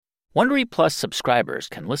Wondery Plus subscribers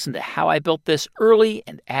can listen to How I Built This early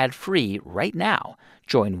and ad-free right now.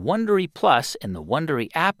 Join Wondery Plus in the Wondery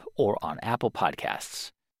app or on Apple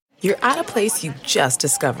Podcasts. You're at a place you just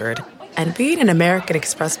discovered. And being an American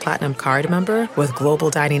Express Platinum card member with Global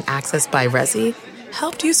Dining Access by Resy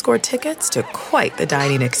helped you score tickets to quite the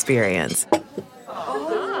dining experience.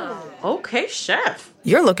 Oh, okay, chef.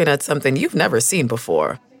 You're looking at something you've never seen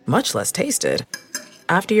before, much less tasted.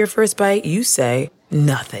 After your first bite, you say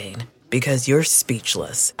nothing because you're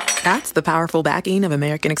speechless. That's the powerful backing of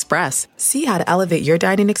American Express. See how to elevate your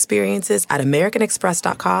dining experiences at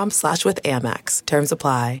americanexpress.com/withAmex. Terms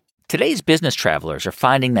apply. Today's business travelers are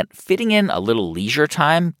finding that fitting in a little leisure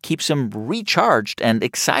time keeps them recharged and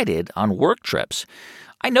excited on work trips.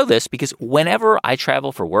 I know this because whenever I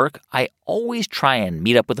travel for work, I always try and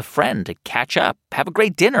meet up with a friend to catch up, have a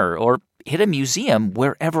great dinner, or hit a museum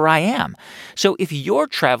wherever I am. So if you're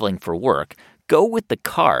traveling for work, go with the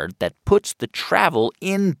card that puts the travel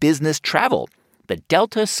in business travel. The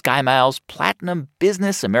Delta SkyMiles Platinum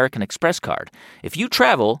Business American Express card. If you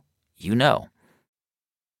travel, you know.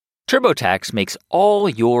 TurboTax makes all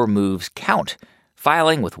your moves count.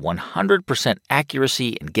 Filing with 100%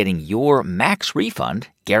 accuracy and getting your max refund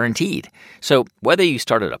guaranteed. So whether you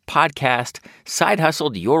started a podcast, side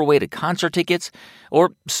hustled your way to concert tickets,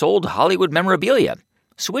 or sold Hollywood memorabilia,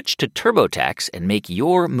 switch to TurboTax and make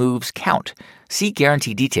your moves count. See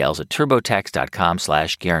guarantee details at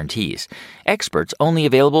turbotax.com/guarantees. Experts only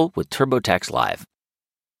available with TurboTax Live.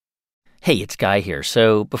 Hey, it's Guy here.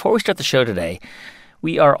 So before we start the show today,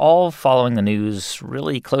 we are all following the news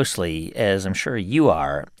really closely, as I'm sure you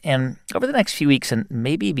are. And over the next few weeks and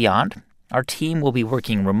maybe beyond, our team will be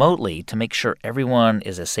working remotely to make sure everyone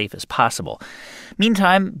is as safe as possible.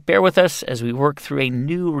 Meantime, bear with us as we work through a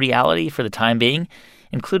new reality for the time being,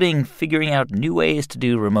 including figuring out new ways to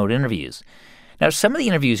do remote interviews. Now, some of the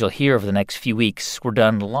interviews you'll hear over the next few weeks were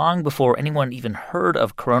done long before anyone even heard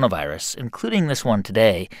of coronavirus, including this one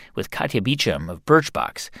today with Katya Beecham of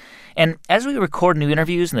Birchbox. And as we record new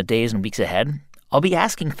interviews in the days and weeks ahead, I'll be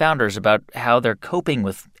asking founders about how they're coping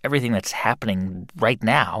with everything that's happening right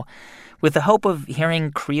now, with the hope of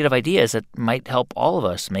hearing creative ideas that might help all of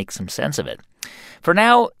us make some sense of it. For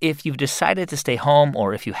now, if you've decided to stay home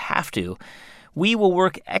or if you have to, we will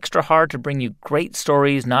work extra hard to bring you great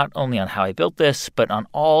stories, not only on How I Built This, but on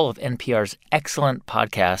all of NPR's excellent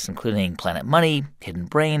podcasts, including Planet Money, Hidden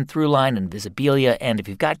Brain, Throughline, and Visibilia. And if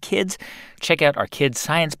you've got kids, check out our kids'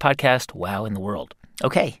 science podcast, Wow in the World.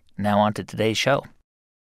 Okay, now on to today's show.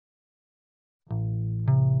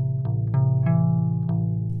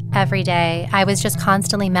 Every day, I was just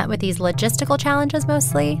constantly met with these logistical challenges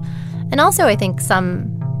mostly. And also, I think,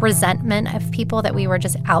 some resentment of people that we were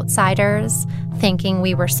just outsiders, thinking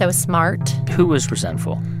we were so smart. Who was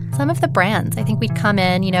resentful? Some of the brands. I think we'd come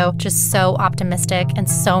in, just so optimistic and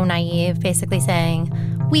so naive, basically saying,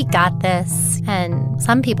 we got this. And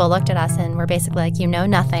some people looked at us and were basically like, you know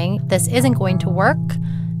nothing. This isn't going to work.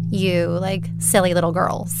 You, silly little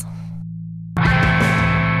girls.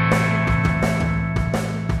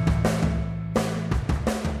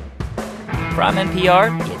 From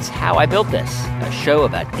NPR, it's How I Built This, a show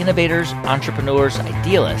about innovators, entrepreneurs,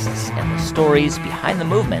 idealists, and the stories behind the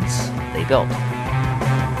movements they built.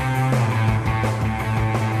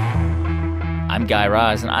 I'm Guy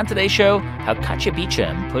Raz, and on today's show, how Katya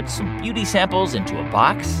Beecham put some beauty samples into a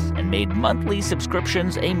box and made monthly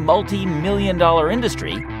subscriptions a multi-million-dollar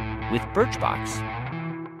industry with Birchbox.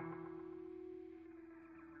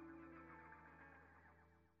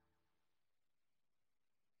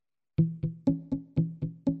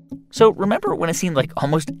 So remember when it seemed like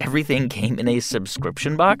almost everything came in a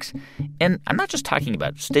subscription box? And I'm not just talking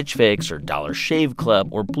about Stitch Fix or Dollar Shave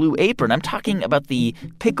Club or Blue Apron. I'm talking about the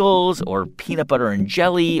pickles or peanut butter and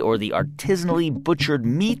jelly or the artisanally butchered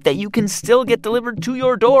meat that you can still get delivered to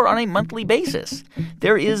your door on a monthly basis.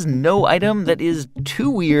 There is no item that is too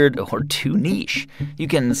weird or too niche. You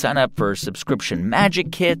can sign up for subscription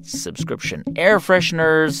magic kits, subscription air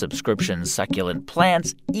fresheners, subscription succulent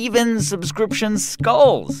plants, even subscription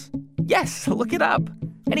skulls. Yes, look it up.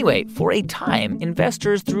 Anyway, for a time,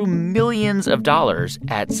 investors threw millions of dollars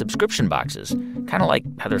at subscription boxes, kind of like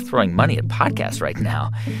how they're throwing money at podcasts right now.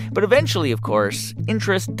 But eventually, of course,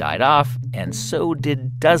 interest died off, and so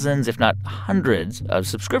did dozens, if not hundreds, of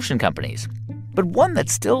subscription companies. But one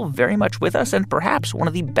that's still very much with us, and perhaps one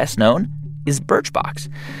of the best known, is Birchbox,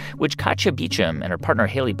 which Katya Beecham and her partner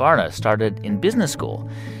Haley Barna started in business school.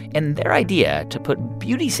 And their idea to put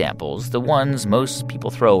beauty samples, the ones most people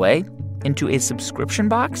throw away, into a subscription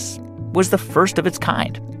box was the first of its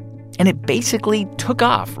kind. And it basically took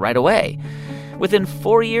off right away. Within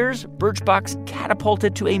 4 years, Birchbox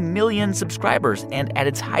catapulted to 1 million subscribers, and at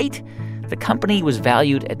its height, the company was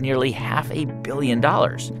valued at nearly $500 million.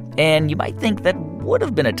 And you might think that would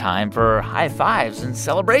have been a time for high fives and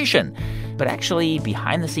celebration. But actually,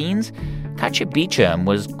 behind the scenes, Katja Beecham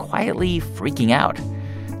was quietly freaking out.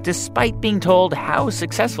 Despite being told how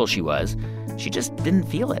successful she was, she just didn't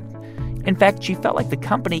feel it. In fact, she felt like the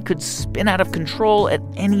company could spin out of control at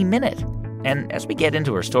any minute. And as we get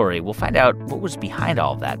into her story, we'll find out what was behind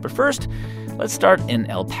all of that. But first, let's start in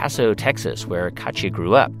El Paso, Texas, where Katja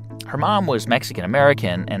grew up. Her mom was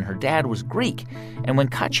Mexican-American and her dad was Greek. And when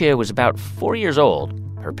Katja was about 4 years old,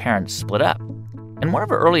 her parents split up. And one of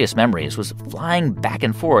her earliest memories was flying back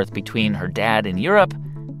and forth between her dad in Europe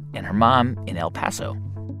and her mom in El Paso.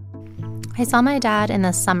 I saw my dad in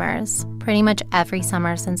the summers, pretty much every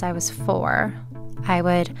summer since I was 4. I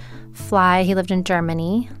would fly. He lived in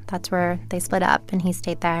Germany. That's where they split up, and he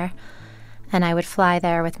stayed there. And I would fly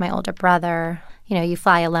there with my older brother. You know, you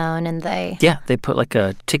fly alone, and they put like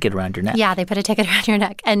a ticket around your neck. Yeah, they put a ticket around your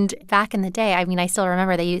neck. And back in the day, I mean, I still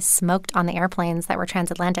remember they smoked on the airplanes that were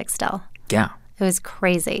transatlantic still. Yeah. It was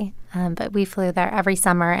crazy. But we flew there every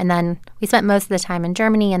summer. And then we spent most of the time in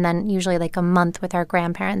Germany and then usually like a month with our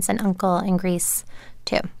grandparents and uncle in Greece,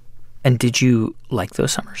 too. And did you like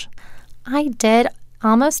those summers? I did,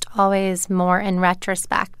 almost always more in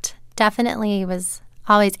retrospect. Definitely was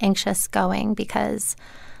always anxious going because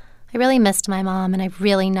I really missed my mom and I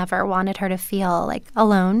really never wanted her to feel like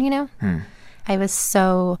alone, you know? I was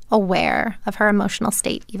so aware of her emotional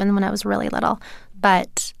state even when I was really little.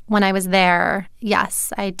 But when I was there,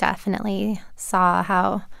 yes, I definitely saw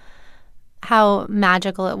how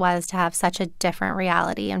magical it was to have such a different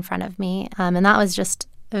reality in front of me. And that was just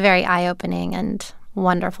a very eye-opening and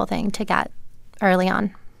wonderful thing to get early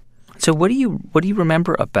on. So what do you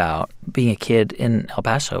remember about being a kid in El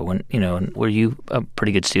Paso? Were you a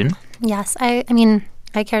pretty good student? Yes. I mean,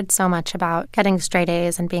 I cared so much about getting straight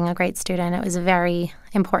A's and being a great student. It was very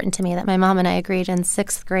important to me that my mom and I agreed in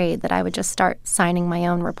 6th grade that I would just start signing my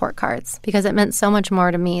own report cards because it meant so much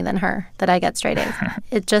more to me than her that I get straight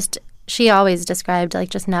A's. She always described like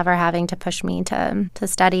just never having to push me to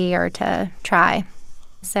study or to try.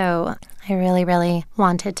 So I really, really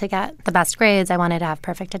wanted to get the best grades. I wanted to have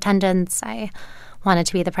perfect attendance. I wanted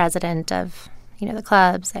to be the president of, the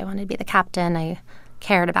clubs. I wanted to be the captain. I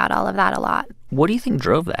cared about all of that a lot. What do you think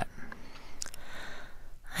drove that?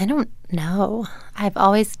 I don't know. I've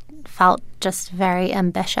always felt just very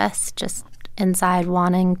ambitious, just inside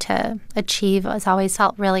wanting to achieve. It's always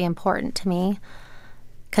felt really important to me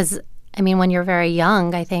because, when you're very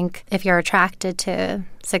young, I think if you're attracted to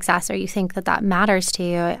success or you think that matters to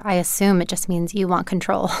you, I assume it just means you want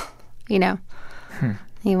control,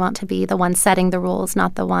 You want to be the one setting the rules,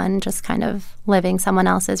 not the one just kind of living someone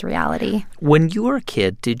else's reality. When you were a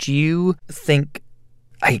kid, did you think,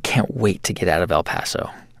 I can't wait to get out of El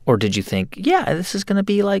Paso? Or did you think, yeah, this is going to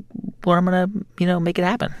be like where I'm going to, make it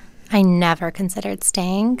happen? I never considered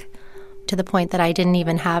staying to the point that I didn't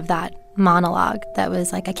even have that monologue that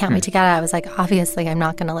was like, I can't wait to get out. I was like, obviously, I'm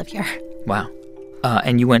not going to live here. Wow.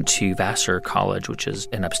 And you went to Vassar College, which is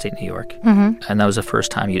in upstate New York. Mm-hmm. And that was the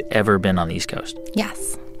first time you'd ever been on the East Coast.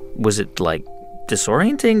 Yes. Was it like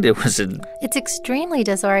disorienting? It's extremely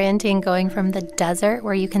disorienting going from the desert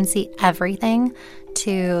where you can see everything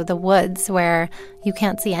to the woods where you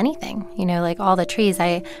can't see anything, like all the trees.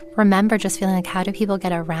 I remember just feeling like, how do people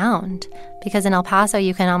get around? Because in El Paso,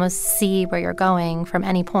 you can almost see where you're going from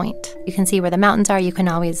any point. You can see where the mountains are. You can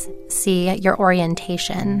always see your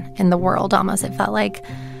orientation in the world almost, it felt like.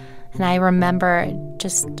 And I remember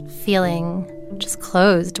just feeling just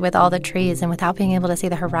closed with all the trees and without being able to see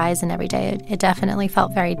the horizon every day. It definitely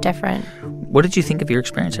felt very different. What did you think of your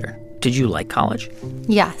experience there? Did you like college?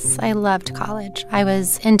 Yes, I loved college. I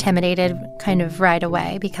was intimidated kind of right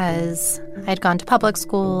away because I'd gone to public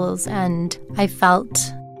schools and I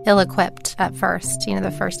felt ill-equipped at first.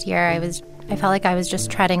 The first year I felt like I was just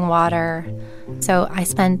treading water. So I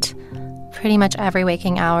spent pretty much every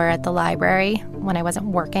waking hour at the library when I wasn't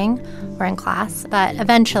working or in class. But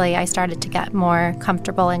eventually I started to get more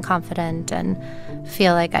comfortable and confident and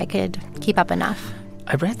feel like I could keep up enough.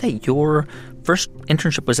 I read that your first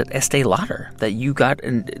internship was at Estee Lauder, that you got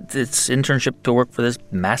this internship to work for this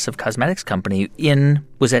massive cosmetics company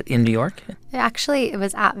was that in New York? Actually, it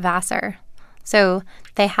was at Vassar. So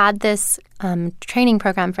they had this training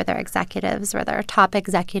program for their executives where their top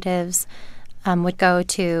executives would go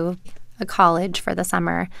to a college for the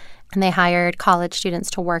summer, and they hired college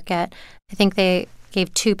students to work it. I think they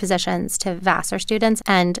gave 2 positions to Vassar students.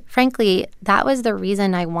 And frankly, that was the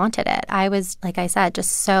reason I wanted it. I was, like I said,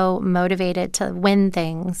 just so motivated to win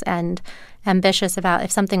things and ambitious about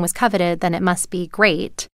if something was coveted, then it must be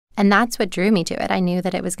great. And that's what drew me to it. I knew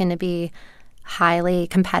that it was going to be highly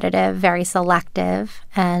competitive, very selective.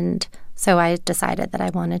 And so I decided that I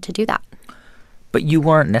wanted to do that. But you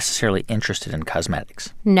weren't necessarily interested in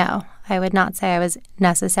cosmetics. No, I would not say I was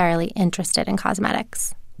necessarily interested in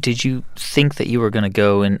cosmetics. Did you think that you were going to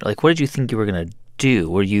go and, like, what did you think you were going to do?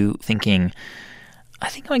 Were you thinking, I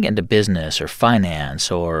think I'm going to get into business or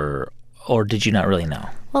finance, or did you not really know?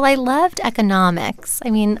 Well, I loved economics. I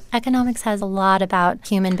mean, economics has a lot about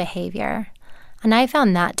human behavior. And I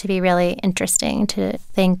found that to be really interesting, to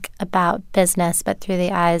think about business, but through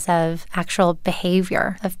the eyes of actual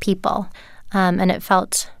behavior of people. And it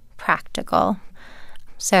felt practical.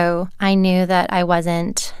 So I knew that I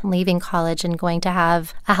wasn't leaving college and going to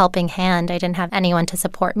have a helping hand. I didn't have anyone to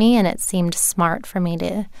support me, and it seemed smart for me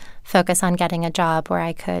to focus on getting a job where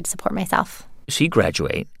I could support myself. So you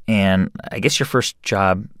graduate, and I guess your first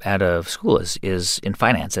job out of school is in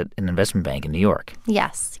finance at an investment bank in New York.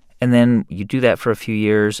 Yes. And then you do that for a few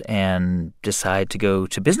years and decide to go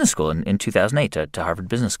to business school in 2008 to Harvard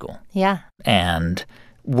Business School. Yeah. And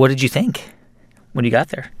what did you think when you got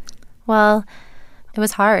there? Well, it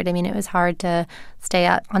was hard. I mean, it was hard to stay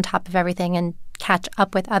on top of everything and catch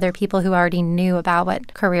up with other people who already knew about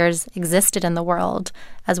what careers existed in the world,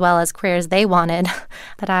 as well as careers they wanted.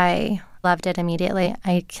 But I loved it immediately.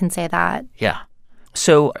 I can say that. Yeah.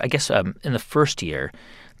 So I guess in the first year,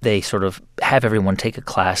 they sort of have everyone take a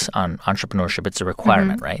class on entrepreneurship. It's a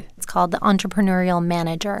requirement, right? It's called the Entrepreneurial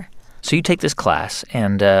Manager. So you take this class,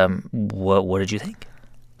 and what did you think?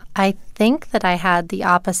 I think that I had the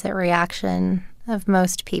opposite reaction of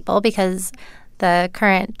most people, because the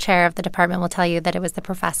current chair of the department will tell you that it was the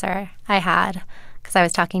professor I had, because I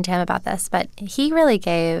was talking to him about this. But he really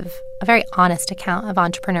gave a very honest account of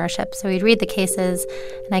entrepreneurship. So he'd read the cases,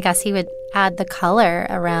 and I guess he would add the color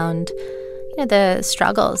around the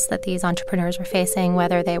struggles that these entrepreneurs were facing,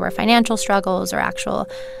 whether they were financial struggles or actual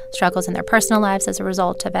struggles in their personal lives as a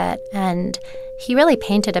result of it. And he really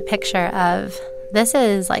painted a picture of, this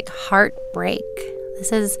is like heartbreak.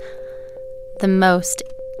 This is the most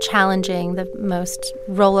challenging, the most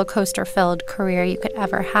roller coaster filled career you could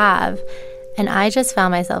ever have. And I just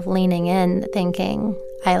found myself leaning in thinking,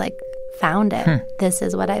 I found it. This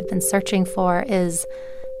is what I've been searching for, is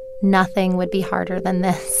nothing would be harder than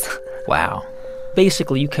this. Wow.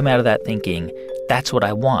 Basically, you come out of that thinking, that's what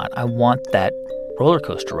I want. I want that roller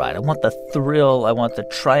coaster ride. I want the thrill. I want the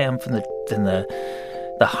triumph and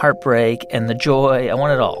the heartbreak and the joy. I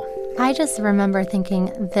want it all. I just remember thinking,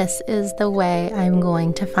 this is the way I'm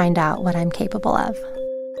going to find out what I'm capable of.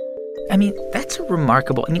 I mean, that's a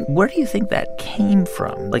remarkable... where do you think that came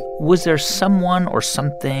from? Was there someone or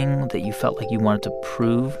something that you felt like you wanted to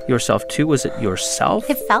prove yourself to? Was it yourself?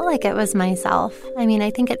 It felt like it was myself.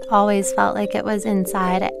 I think it always felt like it was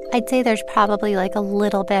inside. I'd say there's probably a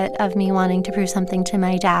little bit of me wanting to prove something to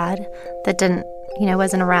my dad that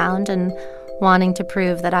wasn't around, and wanting to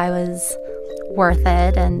prove that I was worth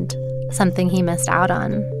it, and something he missed out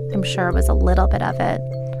on. I'm sure it was a little bit of it.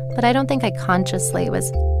 But I don't think I consciously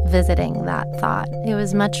was visiting that thought.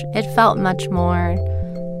 It felt much more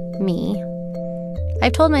me.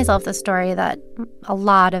 I've told myself the story that a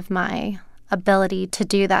lot of my ability to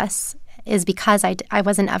do this is because I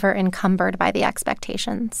wasn't ever encumbered by the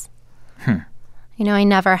expectations. I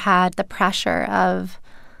never had the pressure of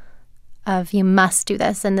you must do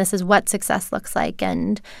this, and this is what success looks like,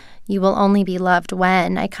 and you will only be loved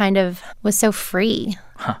when. I kind of was so free.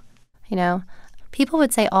 People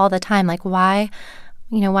would say all the time, why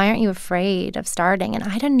aren't you afraid of starting? And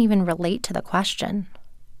I didn't even relate to the question.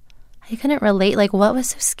 I couldn't relate. What was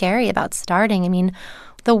so scary about starting?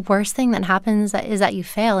 The worst thing that happens is that you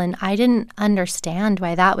fail. And I didn't understand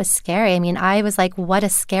why that was scary. I was like, what a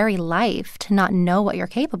scary life to not know what you're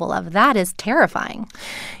capable of. That is terrifying.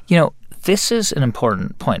 This is an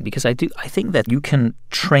important point, because I think that you can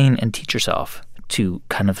train and teach yourself to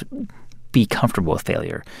kind of be comfortable with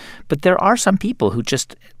failure. But there are some people who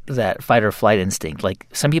just, that fight or flight instinct,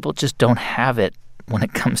 some people just don't have it when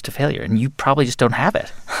it comes to failure, and you probably just don't have it.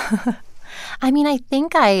 I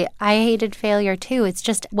think I hated failure too. It's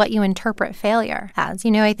just what you interpret failure as.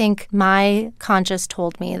 I think my conscience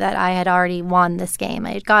told me that I had already won this game.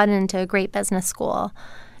 I had gotten into a great business school,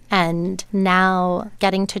 and now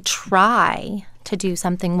getting to try to do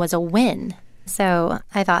something was a win. So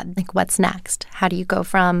I thought, what's next? How do you go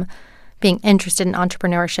from being interested in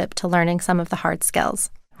entrepreneurship to learning some of the hard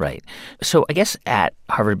skills? Right. So I guess at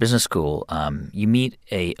Harvard Business School, you meet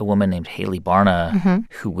a woman named Haley Barna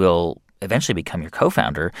who will eventually become your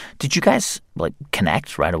co-founder. Did you guys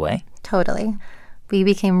connect right away? Totally. We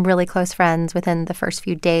became really close friends within the first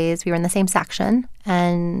few days. We were in the same section,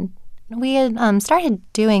 and we had started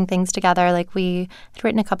doing things together. Like, we had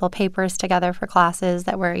written a couple of papers together for classes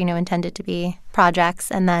that were, intended to be projects.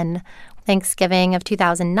 And then Thanksgiving of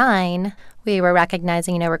 2009, we were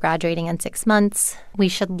recognizing, we're graduating in 6 months. We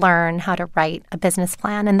should learn how to write a business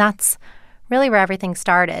plan. And that's really where everything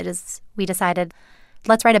started, is we decided,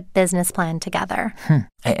 let's write a business plan together.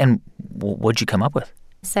 And what'd you come up with?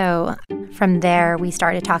 So from there, we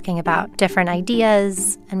started talking about different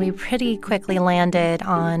ideas, and we pretty quickly landed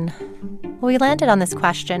on this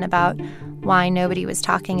question about why nobody was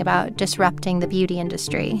talking about disrupting the beauty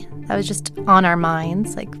industry. That was just on our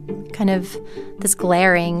minds, kind of this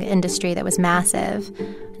glaring industry that was massive.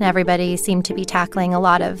 And everybody seemed to be tackling a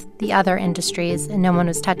lot of the other industries, and no one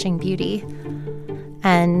was touching beauty.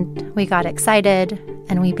 And we got excited,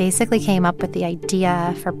 and we basically came up with the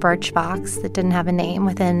idea for Birchbox that didn't have a name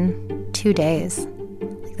within 2 days,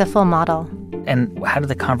 the full model. And how did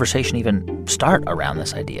the conversation even start around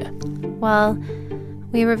this idea? Well,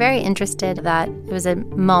 we were very interested that it was a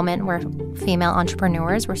moment where female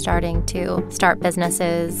entrepreneurs were starting to start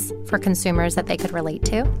businesses for consumers that they could relate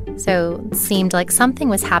to. So it seemed like something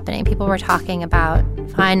was happening. People were talking about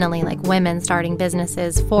finally women starting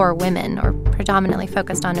businesses for women, or predominantly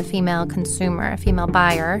focused on a female consumer, a female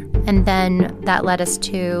buyer. And then that led us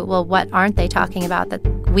to, well, what aren't they talking about that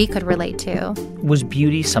we could relate to? Was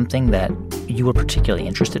beauty something that you were particularly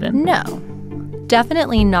interested in? No.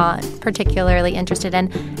 Definitely not particularly interested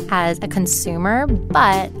in as a consumer,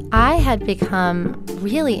 but I had become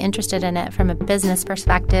really interested in it from a business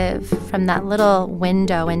perspective, from that little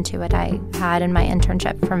window into it I had in my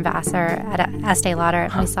internship from Vassar at Estee Lauder.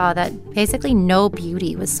 We saw that basically no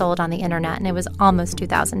beauty was sold on the internet, and it was almost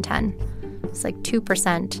 2010. It was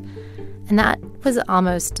 2%. And that was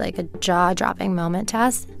almost a jaw-dropping moment to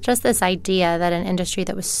us. Just this idea that an industry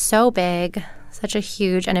that was so big, such a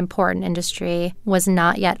huge and important industry, was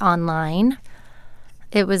not yet online.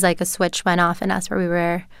 It was like a switch went off in us where we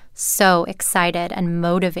were so excited and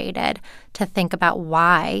motivated to think about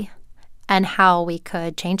why and how we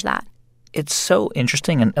could change that. It's so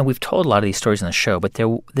interesting, and we've told a lot of these stories in the show, but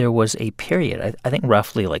there was a period, I think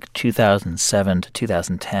roughly 2007 to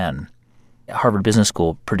 2010, Harvard Business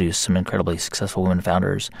School produced some incredibly successful women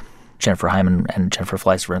founders. Jennifer Hyman and Jennifer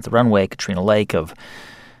Fleiss were at the runway, Katrina Lake of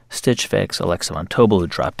Stitch Fix, Alexa Von Tobel, who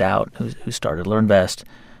dropped out, who started LearnVest.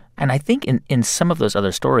 And I think in some of those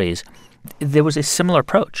other stories, there was a similar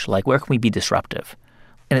approach, where can we be disruptive?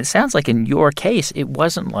 And it sounds like in your case, it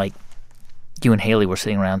wasn't like you and Haley were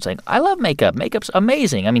sitting around saying, I love makeup. Makeup's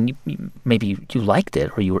amazing. I mean, maybe you liked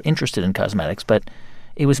it or you were interested in cosmetics, but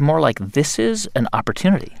it was more like, this is an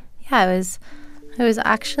opportunity. Yeah, it was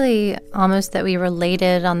actually almost that we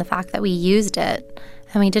related on the fact that we used it,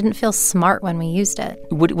 and we didn't feel smart when we used it.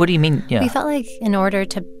 What do you mean? Yeah. We felt like in order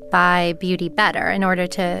to buy beauty better, in order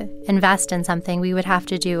to invest in something, we would have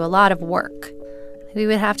to do a lot of work. We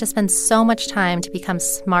would have to spend so much time to become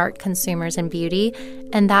smart consumers in beauty,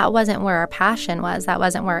 and that wasn't where our passion was. That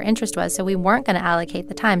wasn't where our interest was, so we weren't going to allocate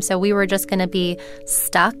the time. So we were just going to be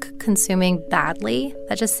stuck consuming badly.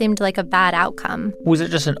 That just seemed like a bad outcome. Was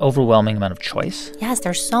it just an overwhelming amount of choice? Yes,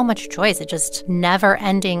 there's so much choice. It's just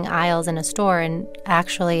never-ending aisles in a store, and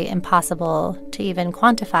actually impossible to even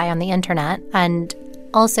quantify on the internet. And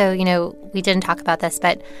also, we didn't talk about this,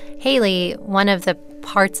 but Haley, one of the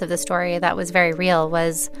parts of the story that was very real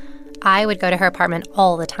was I would go to her apartment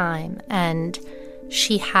all the time, and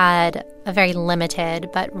she had a very limited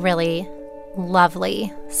but really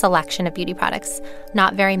lovely selection of beauty products.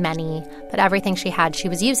 Not very many, but everything she had, she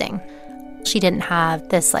was using. She didn't have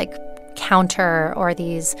this counter or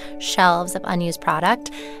these shelves of unused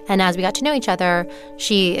product. And as we got to know each other,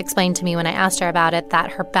 she explained to me when I asked her about it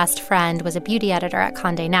that her best friend was a beauty editor at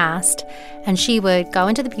Condé Nast, and she would go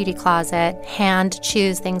into the beauty closet, hand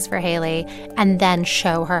choose things for Haley, and then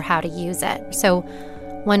show her how to use it. So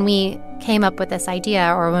when we came up with this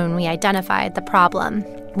idea, or when we identified the problem,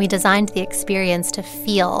 we designed the experience to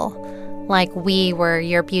feel like we were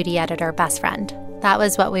your beauty editor best friend. That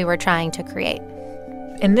was what we were trying to create.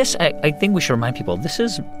 And this, I think we should remind people, this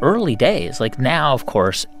is early days. Now, of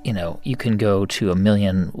course, you can go to a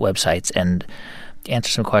million websites and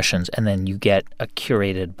answer some questions, and then you get a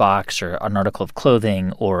curated box or an article of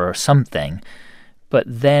clothing or something. But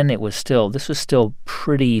then this was still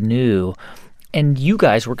pretty new. And you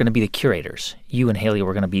guys were going to be the curators. You and Haley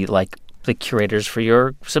were going to be the curators for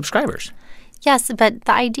your subscribers. Yes, but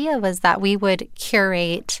the idea was that we would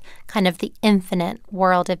curate kind of the infinite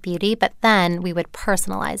world of beauty, but then we would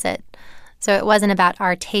personalize it. So it wasn't about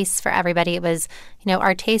our tastes for everybody. It was,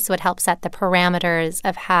 our tastes would help set the parameters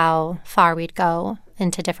of how far we'd go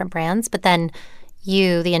into different brands, but then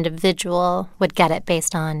you, the individual, would get it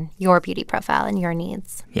based on your beauty profile and your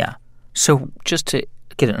needs. Yeah. So just to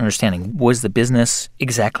get an understanding, was the business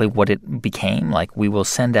exactly what it became? Like, we will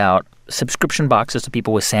send out subscription boxes to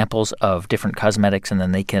people with samples of different cosmetics, and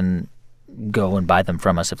then they can go and buy them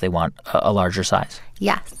from us if they want a larger size?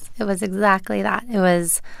 Yes, it was exactly that. It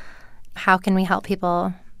was, how can we help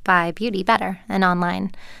people buy beauty better and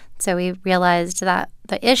online? So we realized that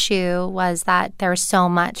the issue was that there was so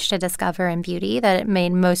much to discover in beauty that it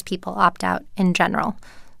made most people opt out in general.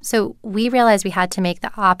 So we realized we had to make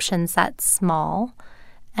the option set small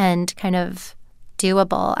and kind of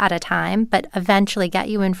doable at a time, but eventually get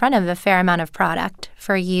you in front of a fair amount of product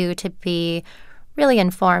for you to be really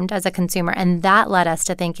informed as a consumer. And that led us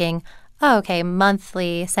to thinking, oh, okay,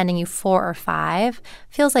 monthly, sending you 4 or 5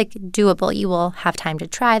 feels like doable. You will have time to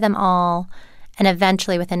try them all. And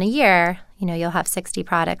eventually, within a year, you'll have 60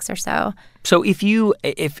 products or so. So if you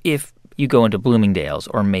go into Bloomingdale's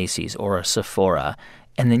or Macy's or a Sephora,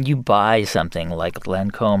 and then you buy something like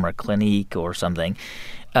Lancome or Clinique or something,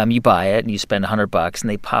 you buy it and you spend $100, and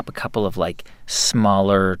they pop a couple of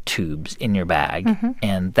smaller tubes in your bag,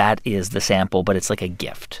 and that is the sample, but it's like a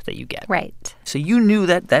gift that you get. Right. So you knew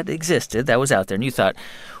that existed, that was out there, and you thought,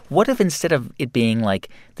 what if instead of it being like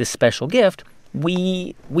this special gift,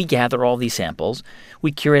 we gather all these samples,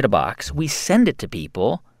 we curate a box, we send it to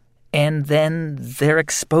people, and then they're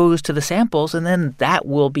exposed to the samples, and then that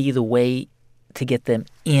will be the way to get them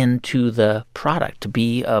into the product, to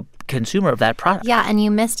be a consumer of that product. Yeah, and you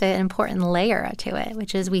missed an important layer to it,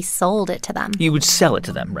 which is we sold it to them. You would sell it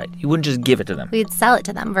to them, right? You wouldn't just give it to them. We'd sell it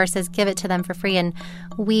to them versus give it to them for free. And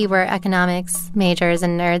we were economics majors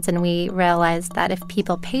and nerds, and we realized that if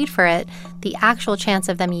people paid for it, the actual chance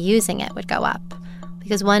of them using it would go up.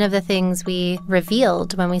 Because one of the things we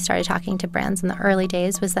revealed when we started talking to brands in the early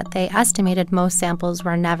days was that they estimated most samples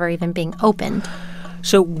were never even being opened.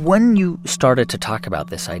 So when you started to talk about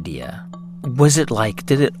this idea, was it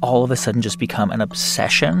did it all of a sudden just become an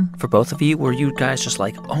obsession for both of you? Were you guys just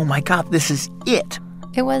like, oh my God, this is it?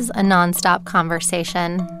 It was a nonstop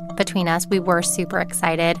conversation between us. We were super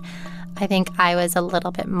excited. I think I was a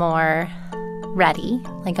little bit more ready,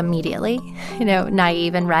 immediately,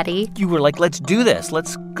 naive and ready. You were like, let's do this.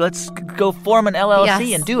 Let's go form an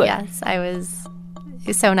LLC and do it. Yes, I was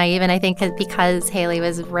so naive. And I think because Haley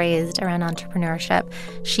was raised around entrepreneurship,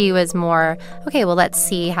 she was more, okay, well, let's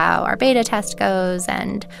see how our beta test goes.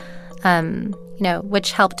 And,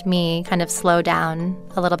 which helped me kind of slow down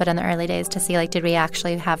a little bit in the early days to see, did we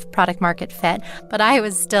actually have product market fit? But I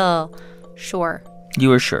was still sure. You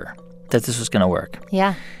were sure that this was going to work?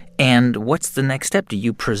 Yeah. And what's the next step? Do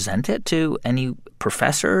you present it to any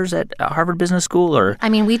professors at Harvard Business School? Or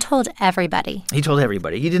we told everybody. He told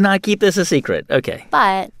everybody. He did not keep this a secret. Okay.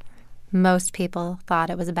 But most people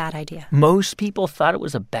thought it was a bad idea. Most people thought it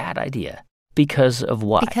was a bad idea. Because of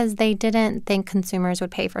what? Because they didn't think consumers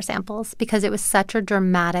would pay for samples. Because it was such a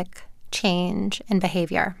dramatic change in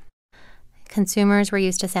behavior. Consumers were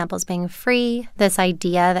used to samples being free. This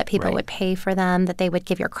idea that people would pay for them, that they would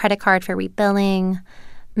give your credit card for rebilling.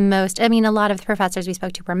 A lot of the professors we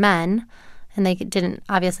spoke to were men, and they didn't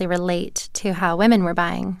obviously relate to how women were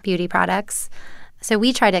buying beauty products. So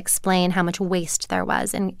we tried to explain how much waste there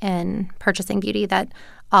was in purchasing beauty, that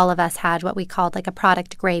all of us had what we called a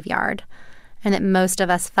product graveyard, and that most of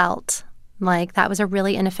us felt like that was a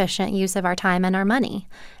really inefficient use of our time and our money,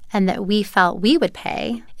 and that we felt we would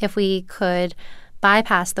pay if we could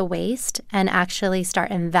bypass the waste and actually start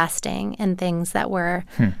investing in things that were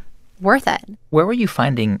worth it. Where were you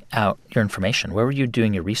finding out your information? Where were you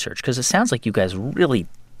doing your research? Because it sounds like you guys really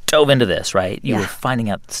dove into this, right? You were finding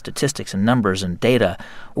out statistics and numbers and data.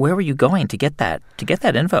 Where were you going to get that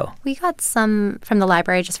info? We got some from the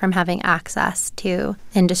library, just from having access to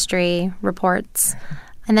industry reports.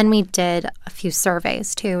 And then we did a few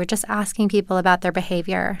surveys, too, just asking people about their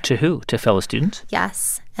behavior. To who? To fellow students?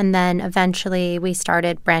 Yes. And then eventually we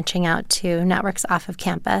started branching out to networks off of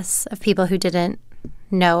campus of people who didn't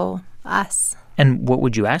know us. And what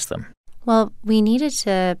would you ask them? Well, we needed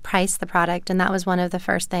to price the product, and that was one of the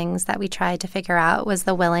first things that we tried to figure out was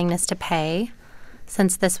the willingness to pay,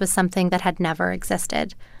 since this was something that had never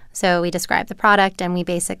existed. So we described the product, and we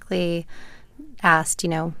basically asked,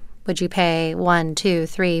 would you pay $1, $2,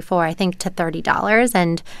 $3, $4, I think to $30,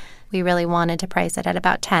 and we really wanted to price it at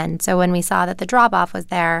about $10. So when we saw that the drop-off was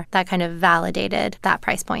there, that kind of validated that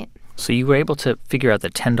price point. So you were able to figure out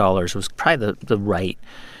that $10 was probably the right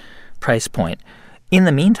price point. In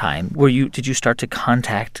the meantime, did you start to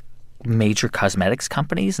contact major cosmetics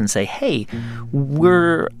companies and say, hey,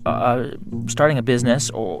 we're starting a business,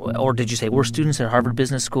 or did you say, we're students at Harvard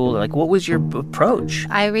Business School? Like, what was your approach?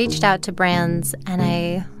 I reached out to brands and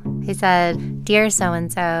I said, dear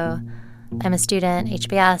so-and-so, I'm a student,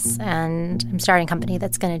 HBS, and I'm starting a company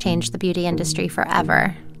that's going to change the beauty industry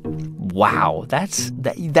forever. Wow,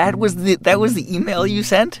 that was the email you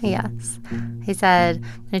sent? Yes. He said,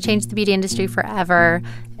 I'm going to change the beauty industry forever,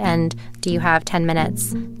 and do you have 10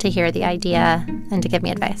 minutes to hear the idea and to give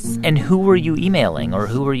me advice? And who were you emailing, or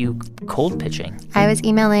who were you cold pitching? I was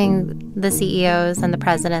emailing the CEOs and the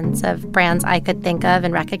presidents of brands I could think of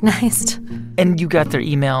and recognized. And you got their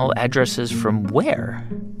email addresses from where?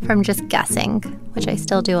 From just guessing, which I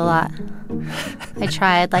still do a lot. I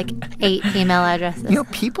tried like 8 email addresses.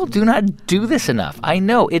 People do not do this enough. I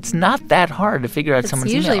know. It's not that hard to figure out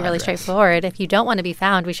someone's email address. It's usually really straightforward. If you don't want to be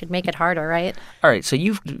found, we should make it harder, right? All right. So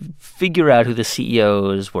you figure out who the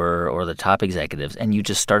CEOs were or the top executives, and you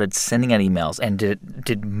just started sending out emails. And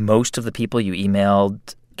did most of the people you emailed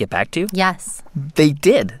get back to you? Yes. They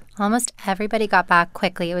did. Almost everybody got back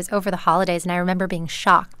quickly. It was over the holidays, and I remember being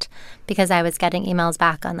shocked because I was getting emails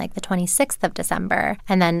back on like the 26th of December.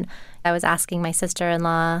 And then I was asking my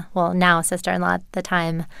sister-in-law, well, now sister-in-law at the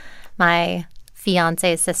time, my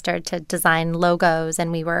fiance's sister, to design logos,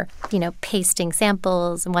 and we were, pasting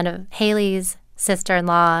samples. And one of Haley's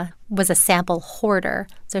sister-in-law was a sample hoarder.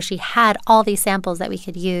 So she had all these samples that we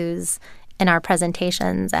could use in our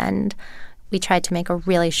presentations, and we tried to make a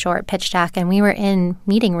really short pitch deck, and we were in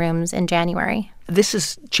meeting rooms in January. This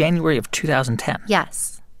is January of 2010.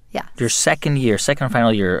 Yes. Your second and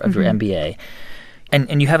final year of your MBA.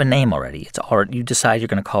 And you have a name already. You decide you're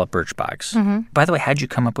going to call it Birchbox. Mm-hmm. By the way, how'd you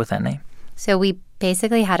come up with that name? So we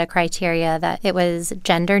basically had a criteria that it was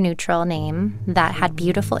gender-neutral name that had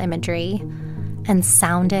beautiful imagery and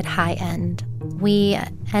sounded high-end. We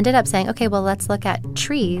ended up saying, okay, well, let's look at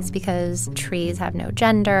trees because trees have no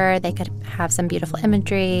gender. They could have some beautiful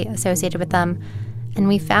imagery associated with them. And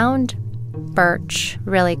we found birch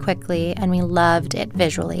really quickly, and we loved it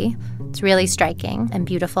visually. It's really striking and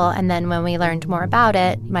beautiful. And then when we learned more about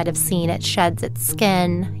it, you might have seen it sheds its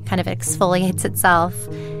skin, kind of exfoliates itself.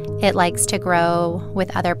 It likes to grow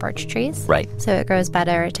with other birch trees. Right. So it grows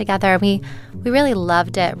better together. We really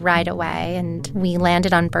loved it right away, and we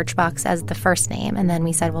landed on Birchbox as the first name. And then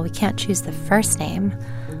we said, well, we can't choose the first name.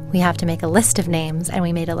 We have to make a list of names, and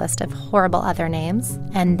we made a list of horrible other names.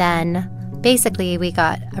 And then basically we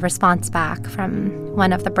got a response back from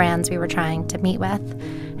one of the brands we were trying to meet with.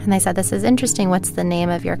 And they said, this is interesting. What's the name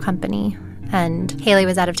of your company? And Haley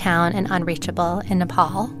was out of town and unreachable in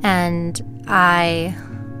Nepal. And I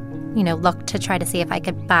looked to try to see if I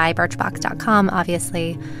could buy Birchbox.com.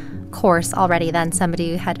 Obviously, of course, already then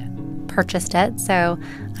somebody had purchased it. So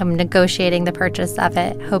I'm negotiating the purchase of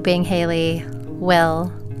it, hoping Haley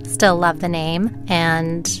will still love the name.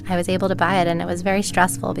 And I was able to buy it, and it was very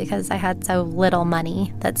stressful because I had so little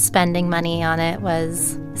money that spending money on it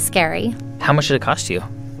was scary. How much did it cost you?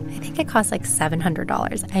 I think it cost like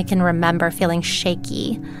 $700. I can remember feeling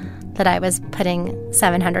shaky that I was putting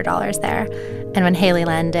 $700 there. And when Haley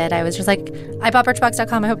landed, I was just like, I bought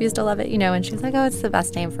Birchbox.com. I hope you still love it, And she was like, oh, it's the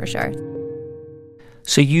best name for sure.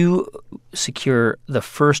 So you secure the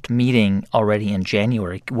first meeting already in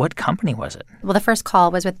January. What company was it? Well, the first call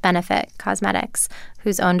was with Benefit Cosmetics,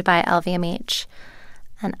 who's owned by LVMH.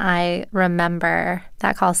 And I remember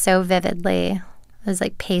that call so vividly. I was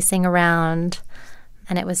like pacing around,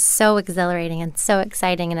 and it was so exhilarating and so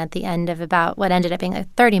exciting. And at the end of about what ended up being a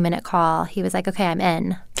 30-minute call, he was like, okay, I'm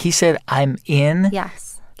in. He said, I'm in?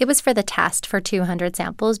 Yes. It was for the test for 200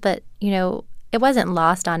 samples, but, it wasn't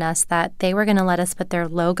lost on us that they were going to let us put their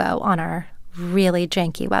logo on our really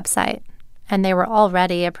janky website. And they were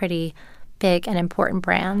already a pretty big and important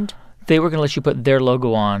brand. They were going to let you put their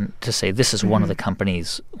logo on to say, this is one of the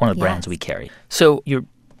companies, one of the brands we carry. So you're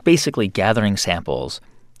basically gathering samples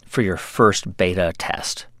for your first beta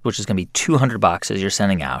test, which is going to be 200 boxes you're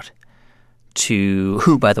sending out to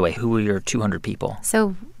who, by the way, who were your 200 people?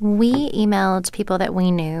 So we emailed people that we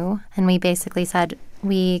knew, and we basically said,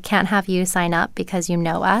 we can't have you sign up because you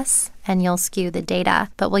know us and you'll skew the data,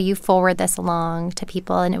 but will you forward this along to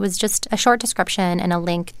people? And it was just a short description and a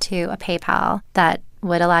link to a PayPal that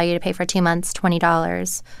would allow you to pay for 2 months,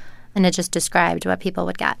 $20. And it just described what people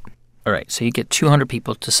would get. All right. So you get 200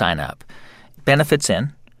 people to sign up. Benefit's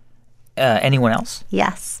in. Anyone else?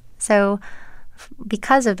 Yes. So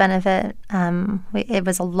because of Benefit, it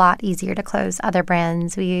was a lot easier to close other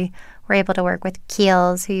brands. We were able to work with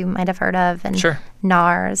Kiehl's, who you might have heard of, and sure.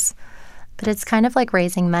 NARS. But it's kind of like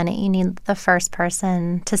raising money. You need the first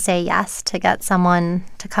person to say yes to get someone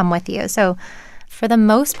to come with you. So for the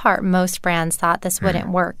most part, most brands thought this wouldn't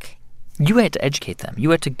work. You had to educate them. You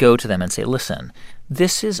had to go to them and say, listen,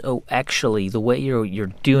 this is actually the way you're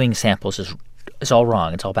doing samples is all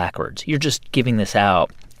wrong. It's all backwards. You're just giving this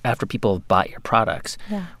out after people have bought your products.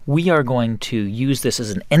 Yeah. We are going to use this as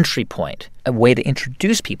an entry point, a way to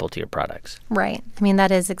introduce people to your products. Right. I mean,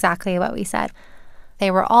 that is exactly what we said. They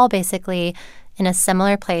were all basically in a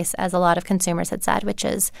similar place as a lot of consumers had said, which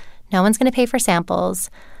is no one's going to pay for samples,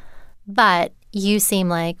 but you seem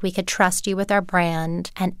like we could trust you with our brand.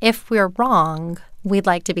 And if we're wrong, we'd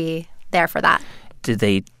like to be there for that. Did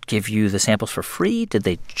they give you the samples for free? Did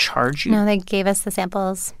they charge you? No, they gave us the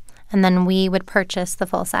samples. And then we would purchase the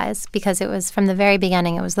full size because it was from the very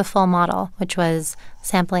beginning, it was the full model, which was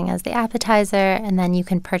sampling as the appetizer. And then you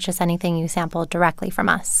can purchase anything you sample directly from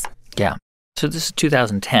us. Yeah. So this is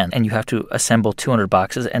 2010, and you have to assemble 200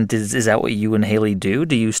 boxes. And is that what you and Haley do?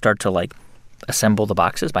 Do you start to, assemble the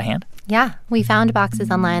boxes by hand? Yeah. We found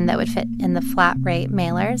boxes online that would fit in the flat rate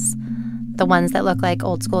mailers, the ones that look like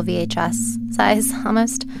old school VHS size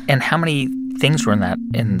almost. And how many things were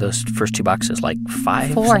in those first 2 boxes? Like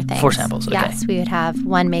 5? 4 things. 4 samples, okay. Yes. We would have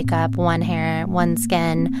 1 makeup, 1 hair, 1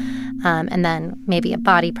 skin, and then maybe a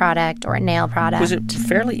body product or a nail product. Was it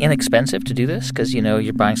fairly inexpensive to do this? Because,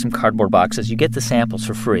 you're buying some cardboard boxes. You get the samples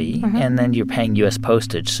for free, and then you're paying U.S.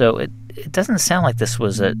 postage. So it doesn't sound like this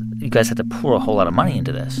was you guys had to pour a whole lot of money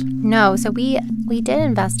into this. No. So we did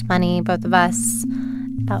invest money, both of us,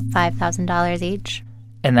 about $5,000 each.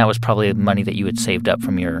 And that was probably money that you had saved up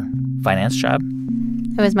from your finance job?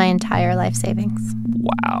 It was my entire life savings.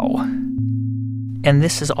 Wow. And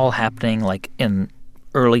this is all happening in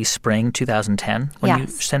early spring 2010 when you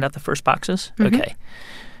send out the first boxes? Mm-hmm. Okay.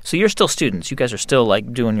 So you're still students. You guys are still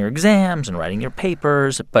doing your exams and writing your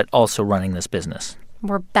papers, but also running this business.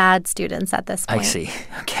 We're bad students at this point. I see.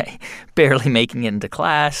 Okay. Barely making it into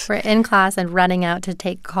class. We're in class and running out to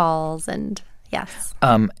take calls and yes.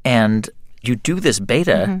 And you do this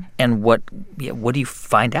beta, and what do you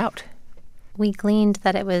find out? We gleaned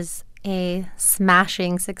that it was a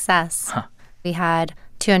smashing success. Huh. We had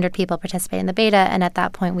 200 people participate in the beta, and at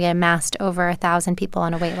that point, we had amassed over 1,000 people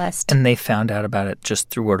on a wait list. And they found out about it just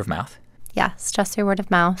through word of mouth? Yes, just through word of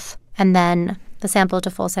mouth. And then the sample to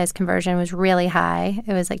full-size conversion was really high.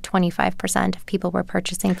 It was 25% of people were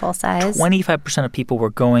purchasing full-size. 25% of people were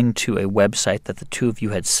going to a website that the two of you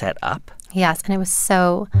had set up? Yes, and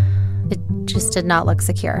it just did not look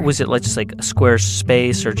secure. Was it just a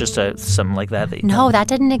Squarespace or just something like that? No, that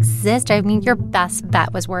didn't exist. I mean, your best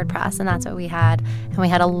bet was WordPress, and that's what we had. And we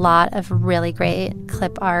had a lot of really great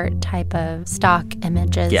clip art type of stock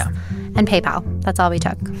images. Yeah. And PayPal. That's all we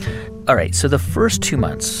took. All right, so the first 2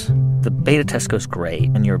 months, the beta test goes great,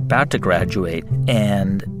 and you're about to graduate.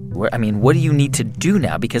 And, what do you need to do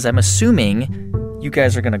now? Because I'm assuming you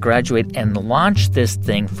guys are going to graduate and launch this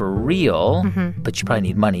thing for real, but you probably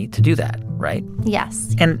need money to do that, right?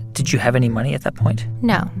 Yes. And did you have any money at that point?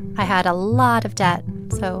 No. I had a lot of debt,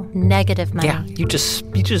 so negative money. Yeah, you just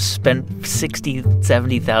spent $60,000,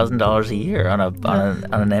 $70,000 a year on an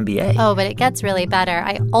MBA. Oh, but it gets really better.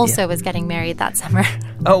 I also was getting married that summer.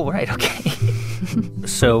 Oh, right, okay.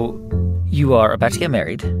 So you are about to get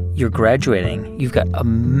married. You're graduating. You've got a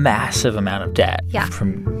massive amount of debt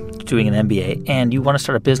from doing an MBA, and you want to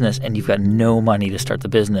start a business, and you've got no money to start the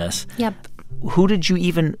business. Yep. Who did you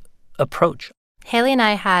even approach? Haley and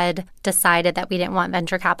I had decided that we didn't want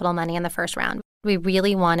venture capital money in the first round. We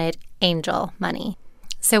really wanted angel money.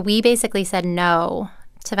 So we basically said no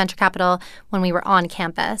to venture capital when we were on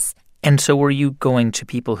campus. And so were you going to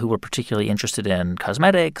people who were particularly interested in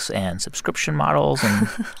cosmetics and subscription models? And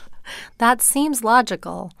That seems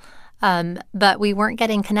logical. But we weren't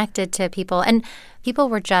getting connected to people. And people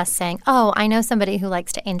were just saying, oh, I know somebody who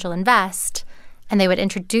likes to angel invest. And they would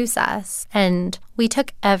introduce us. And we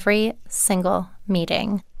took every single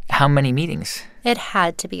meeting. How many meetings? It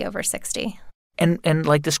had to be over 60. And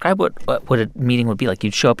describe what a meeting would be like.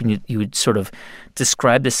 You'd show up and you would sort of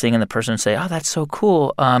describe this thing, and the person would say, "Oh, that's so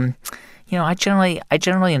cool. I generally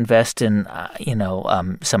invest in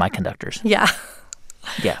semiconductors." Yeah.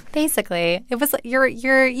 Yeah. Basically, it was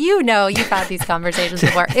you've had these conversations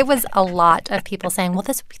before. It was a lot of people saying, "Well,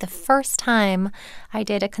 this would be the first time I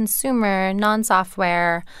did a consumer,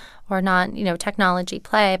 non-software or non-technology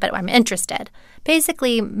play, but I'm interested."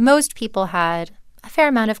 Basically, most people had a fair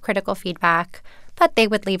amount of critical feedback, but they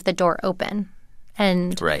would leave the door open.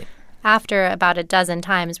 And right. After about a dozen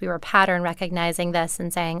times, we were pattern recognizing this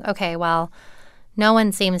and saying, okay, well, No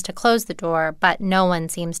one seems to close the door, but no one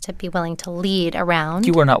seems to be willing to lead around.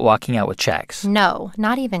 You were not walking out with checks. No,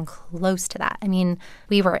 not even close to that. I mean,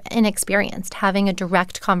 we were inexperienced. Having a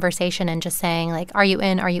direct conversation and just saying, like, are you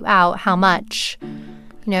in, are you out, how much?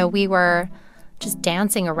 We were just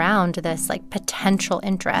dancing around this, like, potential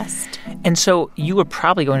interest. And so you were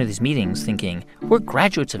probably going to these meetings thinking, we're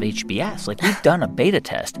graduates of HBS. Like, we've done a beta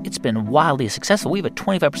test. It's been wildly successful. We have a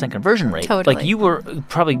 25% conversion rate. Totally. Like, you were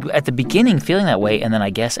probably at the beginning feeling that way, and then I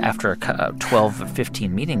guess after 12 or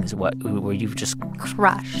 15 meetings, were you just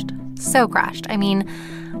crushed? So crushed. I mean,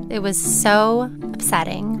 it was so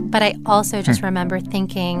upsetting. But I also just remember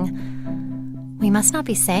thinking, we must not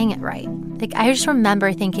be saying it right. Like, I just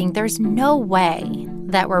remember thinking, there's no way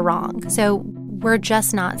that we're wrong. So we're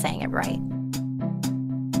just not saying it right.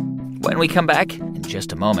 When we come back, in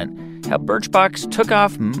just a moment, how Birchbox took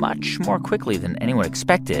off much more quickly than anyone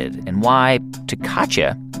expected, and why, to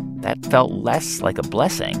Katya, that felt less like a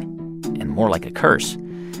blessing and more like a curse.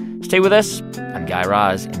 Stay with us. I'm Guy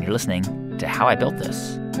Raz, and you're listening to How I Built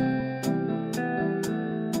This.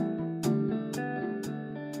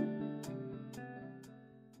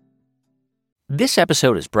 This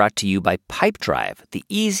episode is brought to you by Pipedrive, the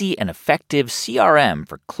easy and effective CRM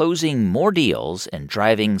for closing more deals and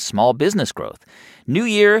driving small business growth. New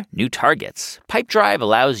year, new targets. Pipedrive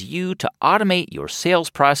allows you to automate your sales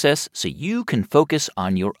process so you can focus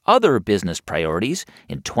on your other business priorities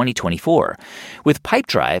in 2024. With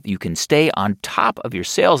Pipedrive, you can stay on top of your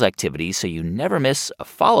sales activities so you never miss a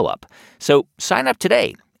follow-up. So sign up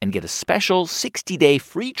today and get a special 60-day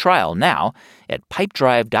free trial now at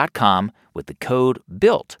pipedrive.com with the code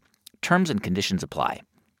BUILT. Terms and conditions apply.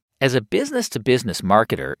 As a business-to-business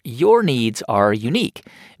marketer, your needs are unique.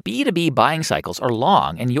 B2B buying cycles are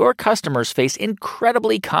long, and your customers face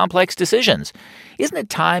incredibly complex decisions. Isn't it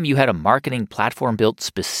time you had a marketing platform built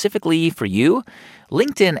specifically for you?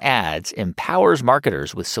 LinkedIn Ads empowers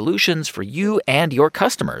marketers with solutions for you and your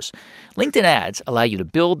customers. LinkedIn Ads allow you to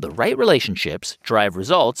build the right relationships, drive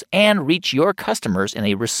results, and reach your customers in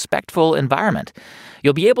a respectful environment.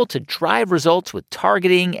 You'll be able to drive results with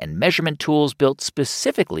targeting and measurement tools built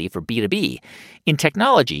specifically for B2B. In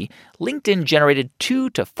technology, LinkedIn generated 2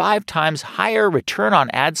 to 5 times higher return on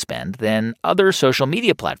ad spend than other social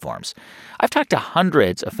media platforms. I've talked to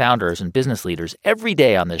hundreds of founders and business leaders every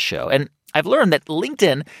day on this show, and I've learned that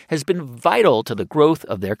LinkedIn has been vital to the growth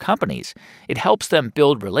of their companies. It helps them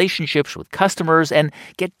build relationships with customers and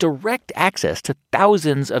get direct access to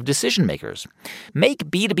thousands of decision makers. Make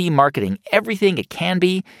B2B marketing everything it can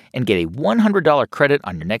be and get a $100 credit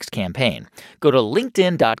on your next campaign. Go to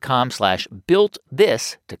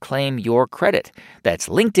linkedin.com/builtthis to claim your credit. That's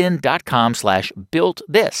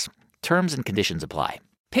linkedin.com/builtthis. Terms and conditions apply.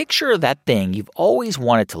 Picture that thing you've always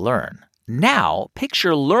wanted to learn. Now,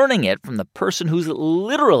 picture learning it from the person who's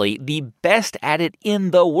literally the best at it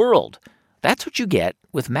in the world. That's what you get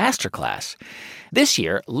with Masterclass. This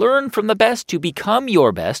year, learn from the best to become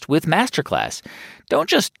your best with Masterclass. Don't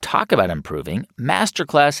just talk about improving.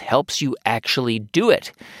 Masterclass helps you actually do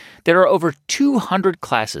it. There are over 200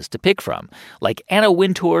 classes to pick from, like Anna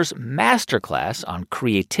Wintour's Masterclass on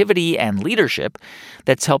creativity and leadership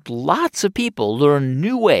that's helped lots of people learn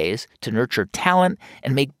new ways to nurture talent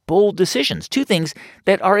and make bold decisions, 2 things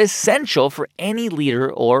that are essential for any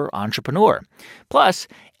leader or entrepreneur. Plus,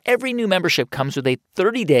 every new membership comes with a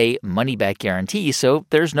 30-day money-back guarantee, so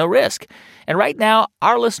there's no risk. And right now,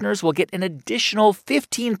 our listeners will get an additional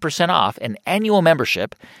 15% off an annual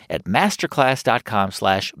membership at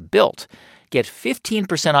masterclass.com/built. Get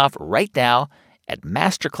 15% off right now at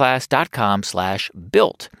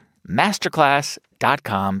masterclass.com/built.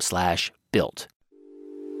 masterclass.com/built.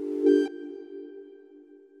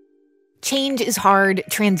 Change is hard,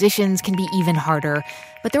 transitions can be even harder,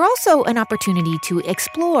 but they're also an opportunity to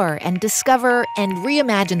explore and discover and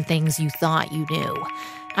reimagine things you thought you knew.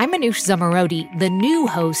 I'm Manoush Zomorodi, the new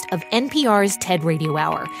host of NPR's TED Radio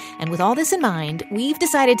Hour, and with all this in mind, we've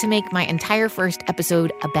decided to make my entire first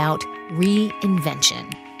episode about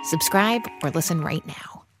reinvention. Subscribe or listen right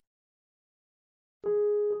now.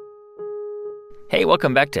 Hey,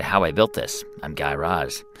 welcome back to How I Built This. I'm Guy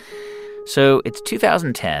Raz. So it's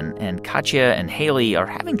 2010, and Katya and Haley are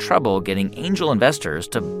having trouble getting angel investors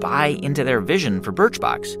to buy into their vision for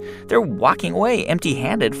Birchbox. They're walking away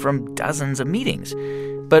empty-handed from dozens of meetings.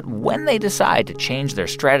 But when they decide to change their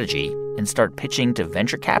strategy and start pitching to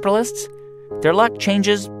venture capitalists, their luck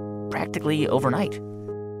changes practically overnight.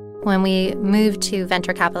 When we moved to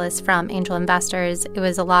venture capitalists from angel investors, it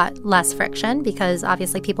was a lot less friction because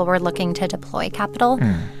obviously people were looking to deploy capital.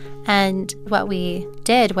 And what we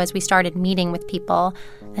did was we started meeting with people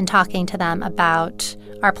and talking to them about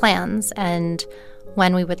our plans and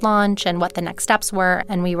when we would launch and what the next steps were.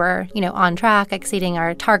 And we were, on track, exceeding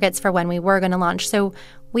our targets for when we were going to launch. So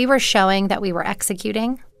we were showing that we were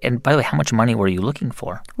executing. And by the way, how much money were you looking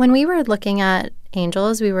for? When we were looking at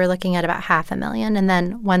angels, we were looking at about $500,000. And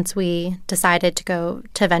then once we decided to go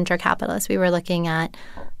to venture capitalists, we were looking at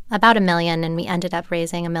about $1 million, and we ended up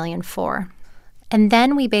raising $1.4 million. And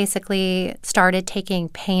then we basically started taking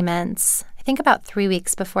payments. I think about 3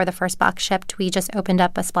 weeks before the first box shipped, we just opened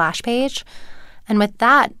up a splash page. And with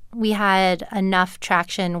that, we had enough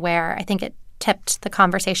traction where I think it tipped the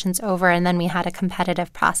conversations over, and then we had a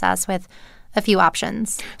competitive process with a few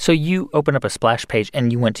options. So you opened up a splash page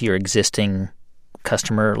and you went to your existing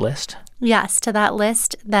customer list? Yes, to that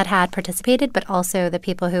list that had participated, but also the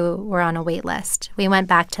people who were on a wait list. We went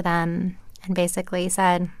back to them and basically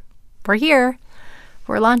said, we're here,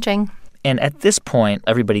 we're launching. And at this point,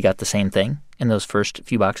 everybody got the same thing in those first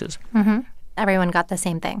few boxes? Mm-hmm. Everyone got the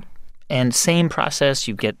same thing. And same process,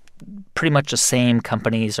 you get pretty much the same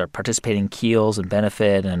companies are participating, Kiehl's and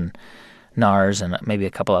Benefit and NARS and maybe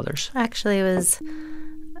a couple others. Actually,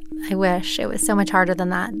 I wish it was so much harder than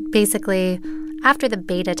that. Basically, after the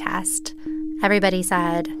beta test, everybody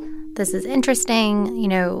said, this is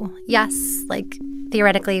interesting, yes,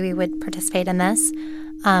 theoretically we would participate in this.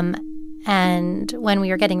 And when we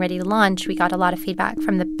were getting ready to launch, we got a lot of feedback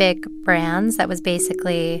from the big brands that was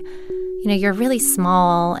basically, you're really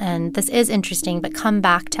small and this is interesting, but come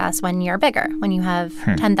back to us when you're bigger, when you have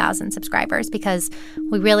 10,000 subscribers, because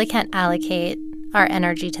we really can't allocate our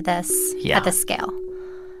energy to this at this scale.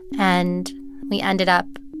 And we ended up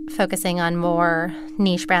focusing on more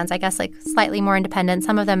niche brands, I guess, slightly more independent,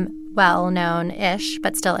 some of them well-known-ish,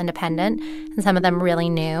 but still independent, and some of them really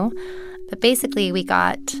new. But basically, we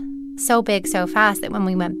got so big so fast that when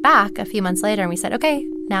we went back a few months later and we said, okay,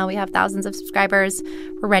 now we have thousands of subscribers,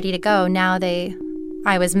 we're ready to go. Now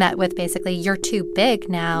I was met with basically, you're too big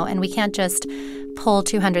now, and we can't just pull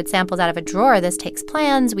 200 samples out of a drawer. This takes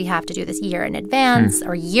plans. We have to do this year in advance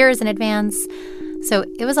or years in advance. So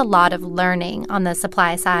it was a lot of learning on the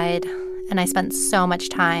supply side, and I spent so much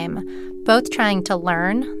time both trying to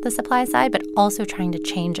learn the supply side, but also trying to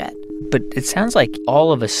change it. But it sounds like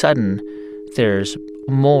all of a sudden there's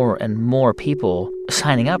more and more people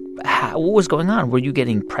signing up. What was going on? Were you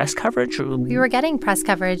getting press coverage? We were getting press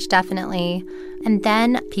coverage, definitely. And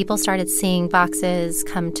then people started seeing boxes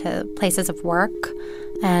come to places of work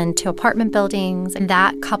and to apartment buildings. And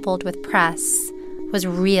that, coupled with press, was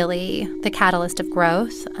really the catalyst of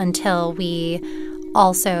growth until we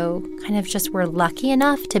also kind of just were lucky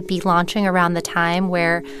enough to be launching around the time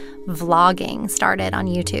where vlogging started on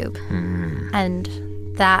YouTube. And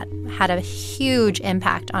that had a huge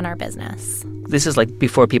impact on our business. This is like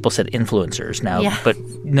before people said influencers now, but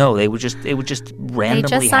no, it would just randomly They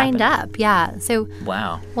just signed happen. up, yeah. So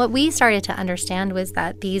wow. What we started to understand was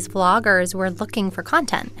that these vloggers were looking for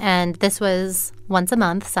content, and this was once a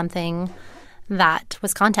month something that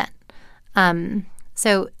was content.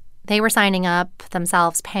 So they were signing up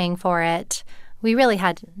themselves, paying for it. We really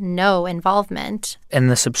had no involvement. And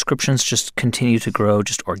the subscriptions just continue to grow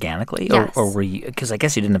just organically? Yes. Or were you, because I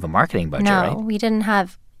guess you didn't have a marketing budget, right? No, we didn't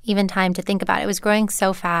have even time to think about it. It was growing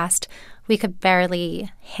so fast, we could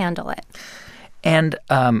barely handle it. And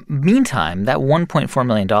meantime, that $1.4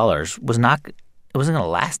 million it wasn't going to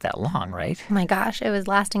last that long, right? Oh my gosh, it was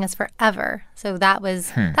lasting us forever. So that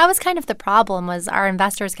was kind of the problem, was our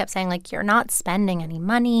investors kept saying, you're not spending any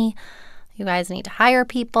money. You guys need to hire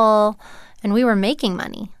people. And we were making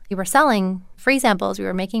money. We were selling free samples. We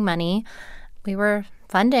were making money. We were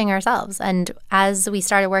funding ourselves. And as we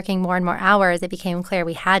started working more and more hours, it became clear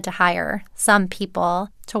we had to hire some people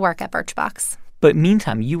to work at Birchbox. But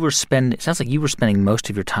meantime, it sounds like you were spending most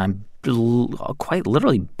of your time quite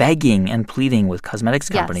literally begging and pleading with cosmetics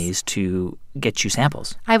companies to get you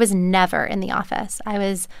samples. I was never in the office. I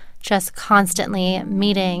was just constantly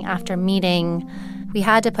meeting after meeting. We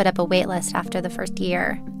had to put up a wait list after the first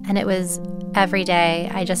year, and it was every day.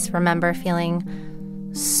 I just remember feeling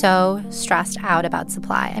so stressed out about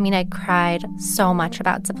supply. I mean, I cried so much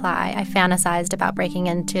about supply. I fantasized about breaking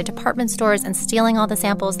into department stores and stealing all the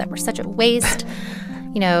samples that were such a waste.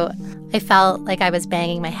 I felt like I was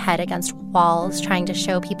banging my head against walls trying to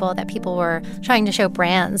show people that people were trying to show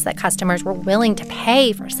brands that customers were willing to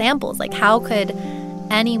pay for samples. How could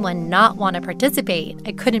anyone not want to participate?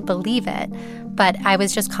 I couldn't believe it. But I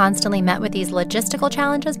was just constantly met with these logistical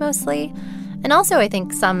challenges mostly. And also, I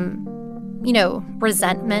think some,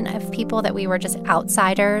 resentment of people that we were just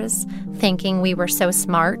outsiders thinking we were so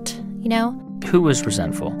smart, Who was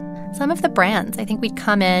resentful? Some of the brands. I think we'd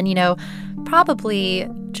come in, probably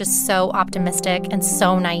just so optimistic and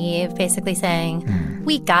so naive, basically saying,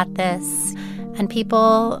 we got this. And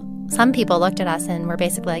some people looked at us and were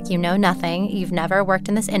basically like, you know nothing. You've never worked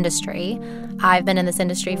in this industry. I've been in this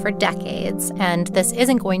industry for decades, and this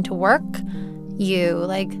isn't going to work. You,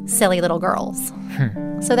 like, silly little girls.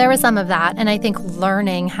 So there was some of that. And I think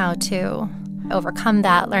learning how to overcome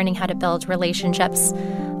that, learning how to build relationships,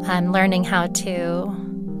 learning how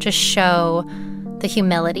to just show the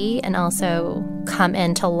humility and also come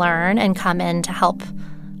in to learn and come in to help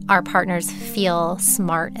our partners feel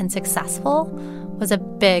smart and successful was a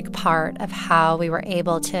big part of how we were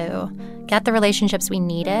able to get the relationships we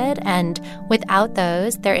needed. And without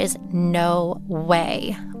those, there is no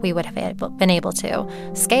way we would have been able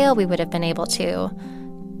to scale. We would have been able to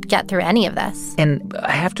get through any of this. And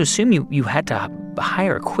I have to assume you had to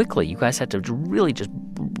hire quickly. You guys had to really just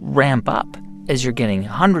ramp up as you're getting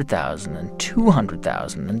 100,000 and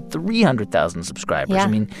 200,000 and 300,000 subscribers. Yeah. I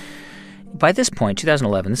mean, by this point,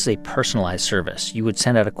 2011, this is a personalized service. You would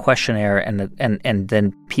send out a questionnaire, and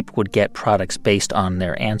then people would get products based on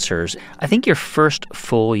their answers. I think your first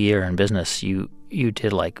full year in business, you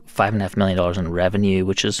did like $5.5 million in revenue,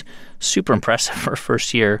 which is super impressive for a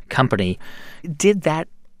first-year company. Did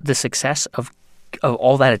the success of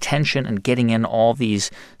all that attention and getting in all these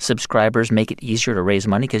subscribers make it easier to raise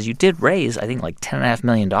money? Because you did raise, I think, like $10.5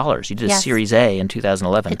 million. You did a Series A in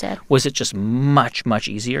 2011. It did. Was it just much, much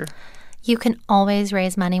easier? You can always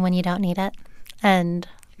raise money when you don't need it. And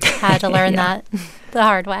I had to learn that the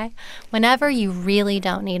hard way. Whenever you really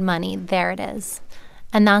don't need money, there it is.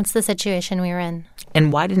 And that's the situation we were in.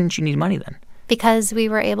 And why didn't you need money then? Because we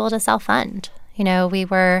were able to self-fund. You know, we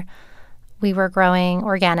were growing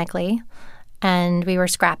organically, and we were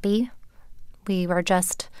scrappy. We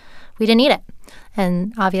didn't need it.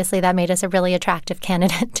 And obviously that made us a really attractive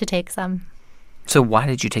candidate to take some. So why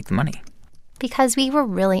did you take the money? Because we were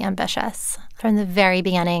really ambitious. From the very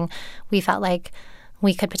beginning, we felt like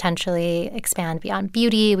we could potentially expand beyond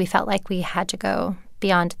beauty. We felt like we had to go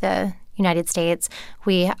beyond the United States.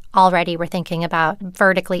 We already were thinking about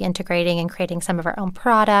vertically integrating and creating some of our own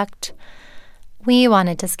product. We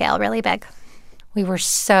wanted to scale really big. We were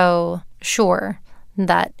so sure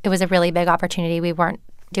that it was a really big opportunity. We weren't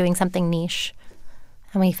doing something niche.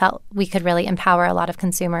 And we felt we could really empower a lot of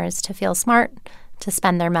consumers to feel smart, to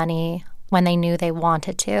spend their money when they knew they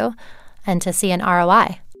wanted to, and to see an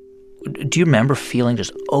ROI. Do you remember feeling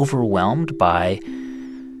just overwhelmed by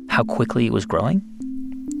how quickly it was growing?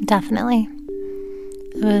 Definitely.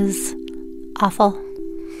 It was awful.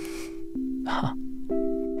 Huh.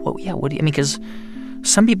 Well, yeah, what do you, I mean, because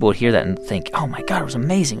some people would hear that and think, oh my God, it was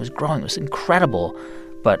amazing, it was growing, it was incredible,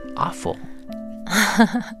 but awful.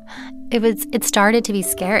 It started to be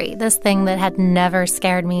scary. This thing that had never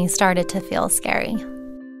scared me started to feel scary.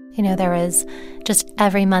 You know, there was just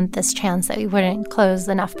every month this chance that we wouldn't close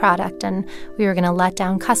enough product and we were going to let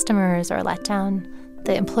down customers or let down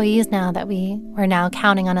the employees now that we were now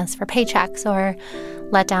counting on us for paychecks, or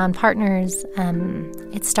let down partners.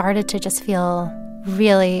 It started to just feel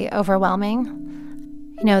really overwhelming.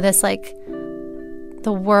 You know, this like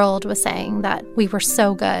the world was saying that we were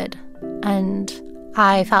so good, and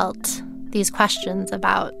I felt these questions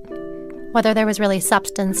about whether there was really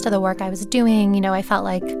substance to the work I was doing. You know, I felt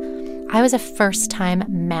like I was a first-time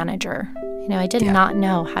manager. You know, I did not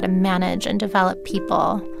know how to manage and develop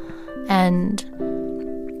people. And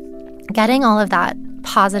getting all of that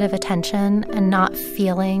positive attention and not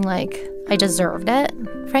feeling like I deserved it,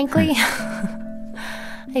 frankly.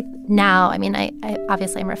 I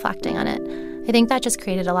obviously I'm reflecting on it. I think that just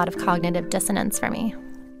created a lot of cognitive dissonance for me.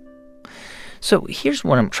 So here's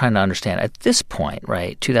what I'm trying to understand. At this point,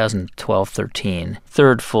 right, 2012, 13,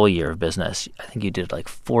 third full year of business, I think you did like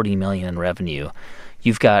 $40 million in revenue.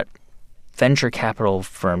 You've got venture capital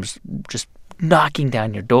firms just knocking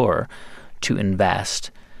down your door to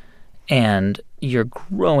invest, and you're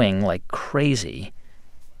growing like crazy,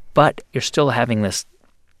 but you're still having this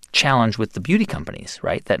challenge with the beauty companies,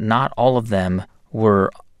 right, that not all of them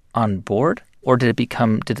were on board? Or did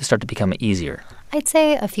it start to become easier? I'd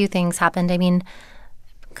say a few things happened. I mean,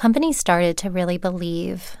 companies started to really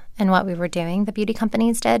believe in what we were doing, the beauty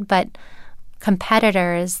companies did, but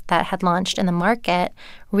competitors that had launched in the market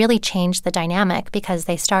really changed the dynamic because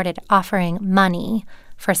they started offering money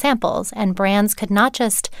for samples, and brands could not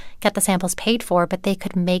just get the samples paid for, but they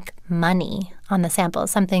could make money on the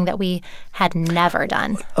samples, something that we had never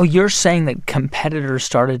done. Oh, you're saying that competitors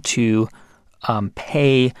started to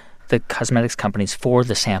pay the cosmetics companies for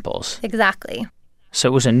the samples. Exactly. So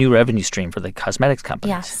it was a new revenue stream for the cosmetics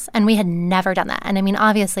companies. Yes, and we had never done that. And I mean,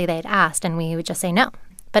 obviously they had asked and we would just say no.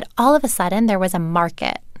 But all of a sudden there was a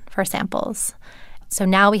market for samples. So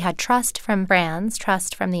now we had trust from brands,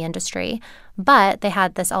 trust from the industry, but they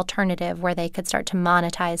had this alternative where they could start to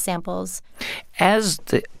monetize samples. As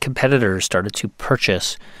the competitors started to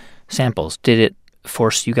purchase samples, did it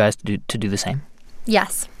force you guys to do the same?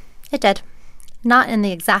 Yes, it did. Not in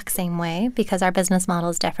the exact same way because our business model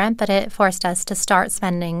is different, but it forced us to start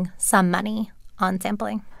spending some money on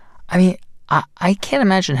sampling. I mean, I can't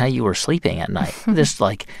imagine how you were sleeping at night.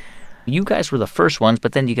 You guys were the first ones,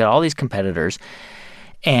 but then you got all these competitors,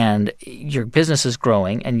 and your business is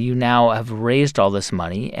growing, and you now have raised all this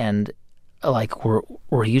money, and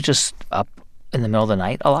were you just up in the middle of the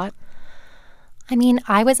night a lot? I mean,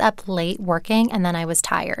 I was up late working, and then I was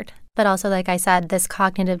tired. But also, like I said, this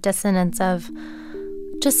cognitive dissonance of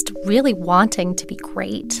just really wanting to be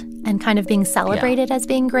great and kind of being celebrated as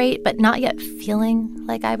being great, but not yet feeling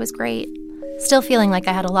like I was great. Still feeling like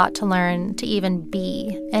I had a lot to learn to even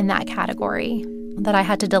be in that category, that I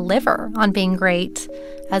had to deliver on being great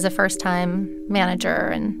as a first-time manager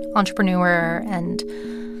and entrepreneur and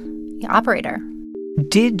operator.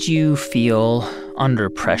 Did you feel under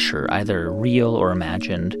pressure, either real or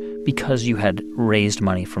imagined, because you had raised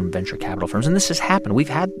money from venture capital firms? And this has happened. We've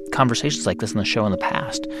had conversations like this on the show in the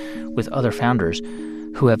past with other founders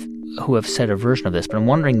who have said a version of this. But I'm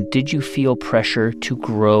wondering, did you feel pressure to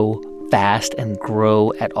grow fast and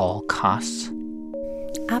grow at all costs?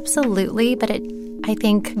 Absolutely, but I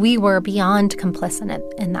think we were beyond complicit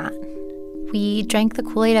in that. We drank the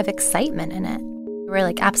Kool-Aid of excitement in it. We were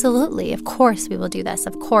like, absolutely, of course we will do this.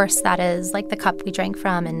 Of course that is like the cup we drank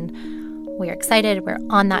from, and we're excited, we're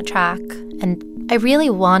on that track. And I really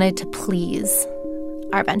wanted to please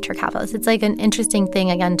our venture capitalists. It's like an interesting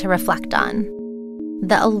thing, again, to reflect on.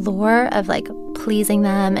 The allure of like pleasing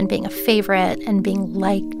them and being a favorite and being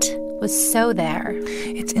liked was so there.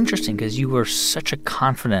 It's interesting because you were such a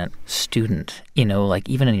confident student, like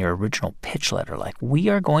even in your original pitch letter, like, we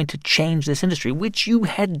are going to change this industry, which you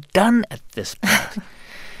had done at this point.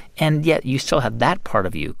 And yet you still have that part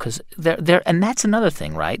of you because and that's another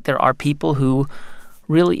thing, right? There are people who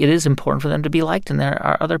really, it is important for them to be liked, and there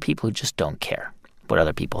are other people who just don't care what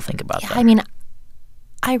other people think about them. I mean,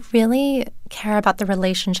 I really care about the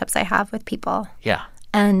relationships I have with people. Yeah.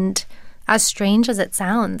 And as strange as it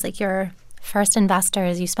sounds, like your first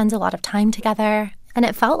investors, you spend a lot of time together, and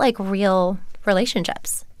it felt like real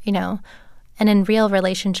relationships, and in real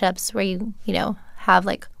relationships where you have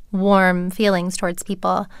like warm feelings towards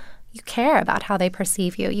people, you care about how they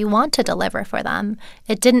perceive you. You want to deliver for them.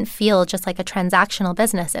 It didn't feel just like a transactional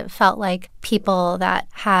business. It felt like people that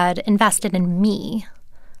had invested in me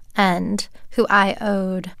and who I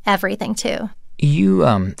owed everything to.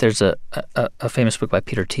 There's a famous book by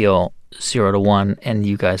Peter Thiel, 0 to 1, and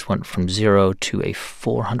you guys went from 0 to a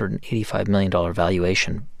 $485 million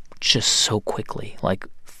valuation just so quickly, like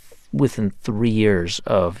within 3 years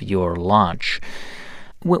of your launch.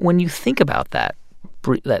 When you think about that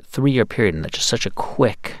 3-year period and just such a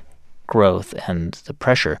quick growth and the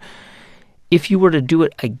pressure, if you were to do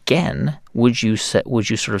it again, would you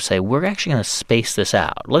sort of say, we're actually going to space this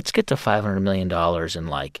out? Let's get to $500 million in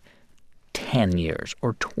like 10 years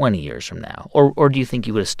or 20 years from now? Or do you think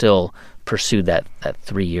you would have still pursued that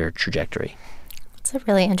 3-year trajectory? It's a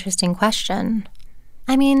really interesting question.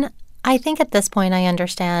 I mean, I think at this point I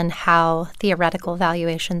understand how theoretical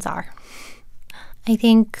valuations are. I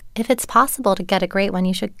think if it's possible to get a great one,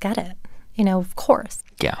 you should get it, of course.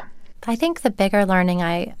 Yeah. But I think the bigger learning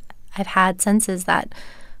I've had since is that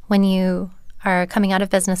when you are coming out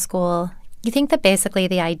of business school, you think that basically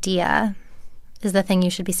the idea is the thing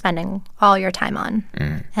you should be spending all your time on.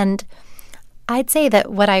 Mm. And I'd say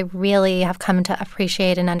that what I really have come to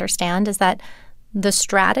appreciate and understand is that the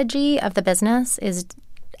strategy of the business is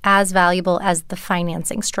as valuable as the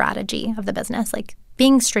financing strategy of the business. Like,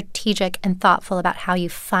 being strategic and thoughtful about how you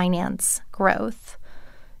finance growth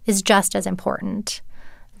is just as important.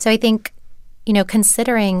 So I think,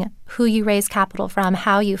 considering who you raise capital from,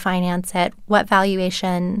 how you finance it, what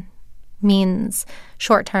valuation means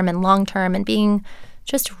short-term and long-term, and being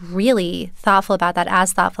just really thoughtful about that,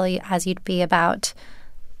 as thoughtfully as you'd be about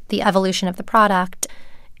the evolution of the product,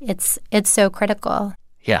 it's so critical.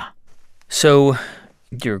 Yeah. So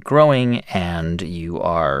you're growing, and you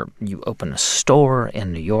open a store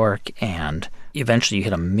in New York, and eventually you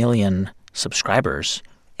hit 1 million subscribers.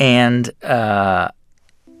 And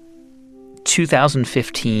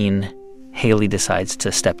 2015, Haley decides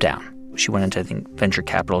to step down. She went into, I think, venture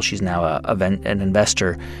capital. She's now an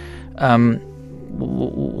investor.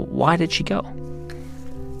 Why did she go?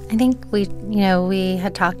 I think we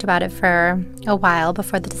had talked about it for a while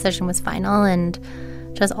before the decision was final, and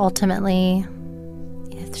just ultimately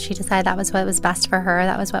She decided that was what was best for her.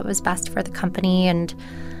 That was what was best for the company. And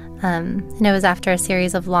it was after a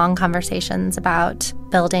series of long conversations about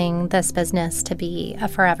building this business to be a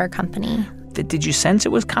forever company. Did you sense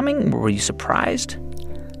it was coming? Were you surprised?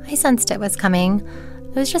 I sensed it was coming.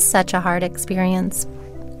 It was just such a hard experience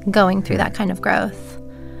going through that kind of growth.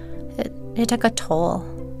 It took a toll.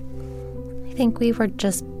 I think we were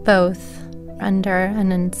just both under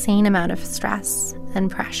an insane amount of stress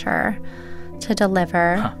and pressure to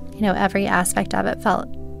deliver. Every aspect of it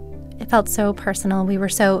felt so personal. We were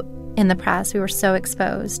so in the press. We were so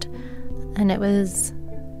exposed. And it was,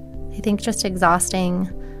 I think, just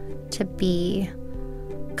exhausting to be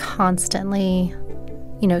constantly,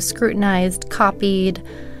 scrutinized, copied,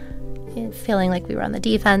 feeling like we were on the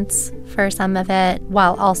defense for some of it,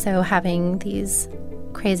 while also having these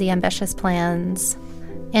crazy ambitious plans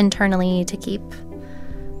internally to keep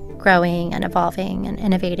growing and evolving and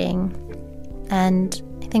innovating. And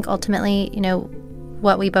I think ultimately,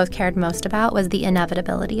 what we both cared most about was the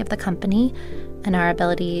inevitability of the company and our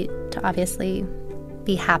ability to obviously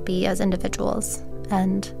be happy as individuals.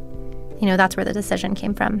 And, that's where the decision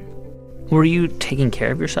came from. Were you taking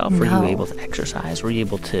care of yourself? No. Were you able to exercise? Were you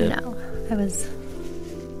able to... No, I was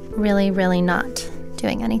really, really not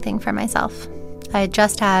doing anything for myself. I had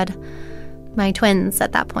just had my twins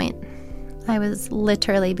at that point. I was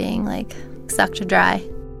literally being sucked dry.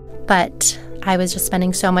 But I was just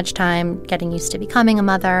spending so much time getting used to becoming a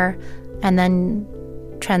mother and then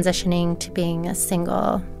transitioning to being a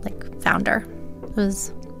single founder. It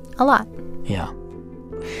was a lot. Yeah.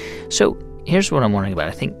 So here's what I'm wondering about.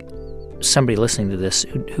 I think somebody listening to this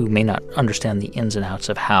who may not understand the ins and outs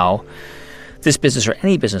of how this business or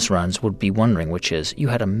any business runs would be wondering, which is you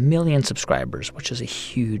had 1 million subscribers, which is a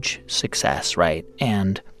huge success, right?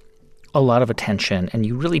 And a lot of attention, and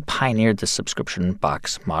you really pioneered the subscription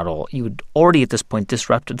box model. You had already at this point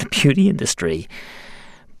disrupted the beauty industry,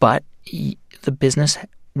 but the business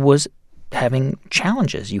was having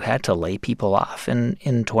challenges. You had to lay people off in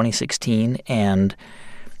 2016 and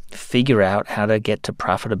figure out how to get to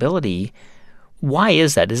profitability. Why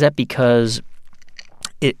is that? Is that because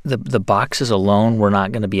the boxes alone were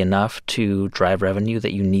not going to be enough to drive revenue,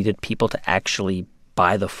 that you needed people to actually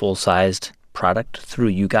buy the full-sized product through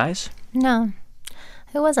you guys? No,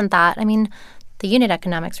 it wasn't that. I mean, the unit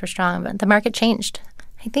economics were strong, but the market changed.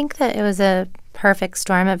 I think that it was a perfect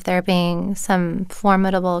storm of there being some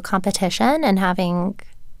formidable competition and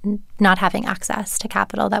not having access to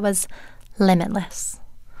capital that was limitless.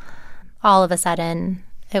 All of a sudden,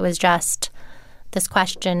 it was just this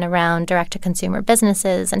question around direct-to-consumer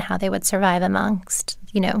businesses and how they would survive amongst,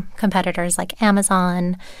 competitors like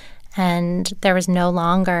Amazon. And there was no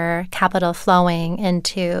longer capital flowing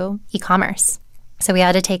into e-commerce. So we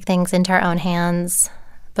had to take things into our own hands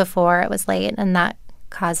before it was late, and that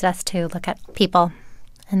caused us to look at people.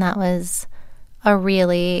 And that was a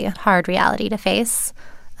really hard reality to face,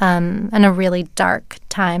 and a really dark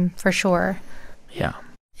time for sure. Yeah.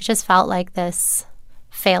 It just felt like this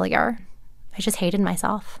failure. I just hated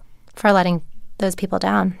myself for letting those people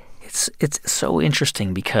down. It's so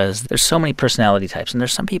interesting because there's so many personality types, and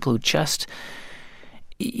there's some people who just,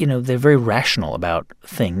 they're very rational about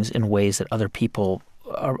things in ways that other people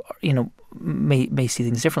are, may see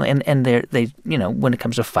things differently. And they when it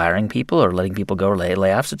comes to firing people or letting people go or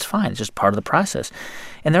layoffs, it's fine. It's just part of the process.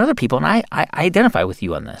 And there are other people, and I identify with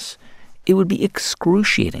you on this. It would be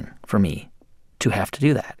excruciating for me to have to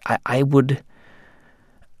do that. I would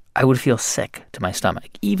feel sick to my stomach,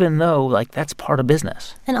 even though that's part of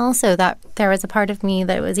business. And also that there was a part of me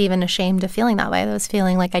that was even ashamed of feeling that way. That was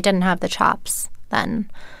feeling like I didn't have the chops then,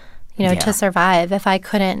 to survive if I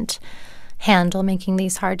couldn't handle making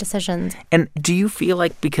these hard decisions. And do you feel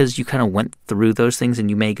like because you kind of went through those things and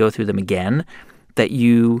you may go through them again, that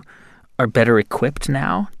you are better equipped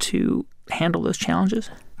now to handle those challenges?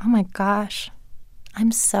 Oh my gosh.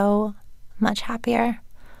 I'm so much happier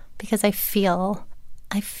because I feel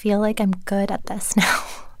like I'm good at this now.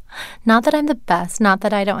 Not that I'm the best, not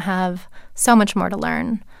that I don't have so much more to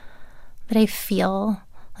learn, but I feel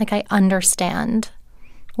like I understand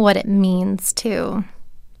what it means to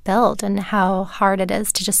build and how hard it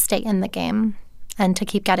is to just stay in the game and to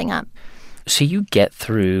keep getting up. So you get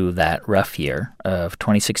through that rough year of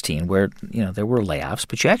 2016 where, there were layoffs,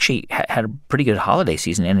 but you actually had a pretty good holiday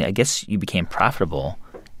season, and I guess you became profitable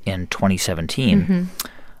in 2017.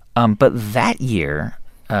 Mm-hmm. But that year,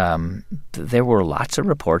 there were lots of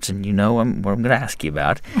reports, and what I'm going to ask you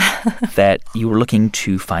about, that you were looking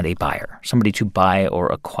to find a buyer, somebody to buy or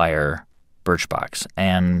acquire Birchbox.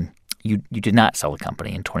 And you did not sell the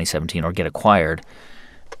company in 2017 or get acquired.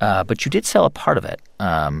 but you did sell a part of it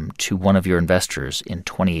to one of your investors in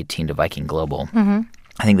 2018 to Viking Global. Mm-hmm.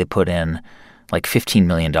 I think they put in like $15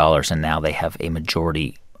 million, and now they have a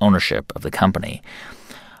majority ownership of the company.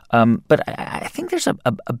 But I think there's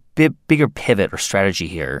a bigger pivot or strategy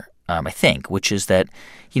here, I think, which is that,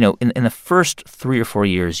 in the first 3 or 4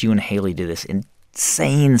 years, you and Haley did this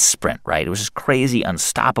insane sprint, right? It was just crazy,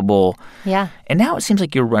 unstoppable. Yeah. And now it seems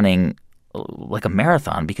like you're running like a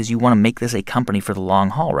marathon because you want to make this a company for the long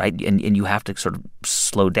haul, right? And you have to sort of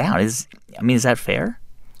slow down. Is that fair?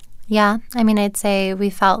 Yeah. I'd say we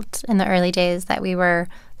felt in the early days that we were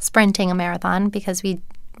sprinting a marathon because we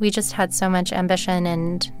just had so much ambition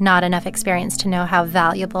and not enough experience to know how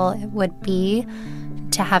valuable it would be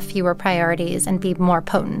to have fewer priorities and be more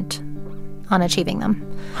potent on achieving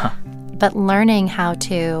them. Huh. But learning how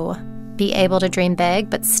to be able to dream big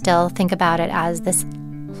but still think about it as this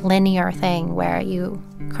linear thing where you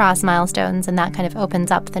cross milestones and that kind of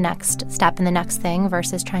opens up the next step in the next thing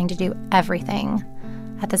versus trying to do everything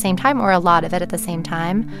at the same time or a lot of it at the same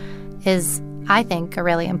time is, I think, a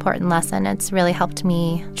really important lesson. It's really helped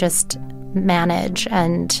me just manage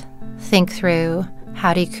and think through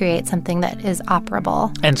how do you create something that is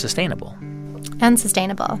operable. And sustainable. And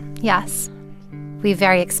sustainable, yes. We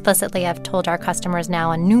very explicitly have told our customers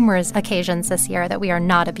now on numerous occasions this year that we are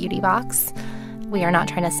not a beauty box. We are not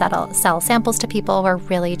trying to sell samples to people. We're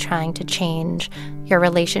really trying to change your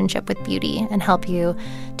relationship with beauty and help you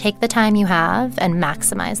take the time you have and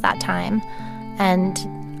maximize that time. And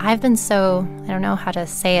I've been so, I don't know how to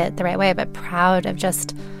say it the right way, but proud of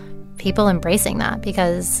just people embracing that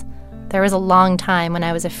because there was a long time when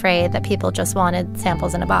I was afraid that people just wanted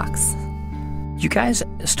samples in a box. You guys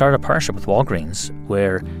started a partnership with Walgreens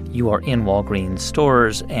where you are in Walgreens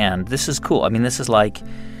stores, and this is cool. This is like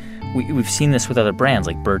we've seen this with other brands,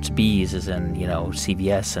 like Burt's Bees is in,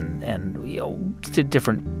 CVS, and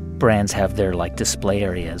different brands have their like display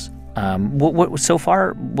areas. What so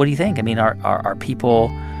far? What do you think? Are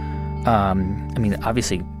people?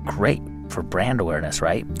 Obviously great for brand awareness,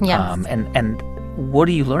 right? Yes. And what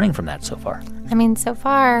are you learning from that so far? So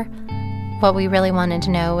far, what we really wanted to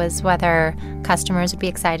know was whether customers would be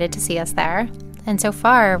excited to see us there. And so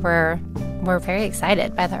far, we're very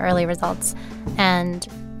excited by the early results and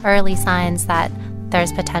early signs that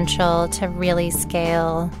there's potential to really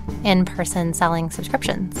scale in-person selling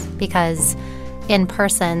subscriptions because in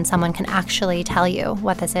person, someone can actually tell you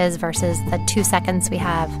what this is versus the 2 seconds we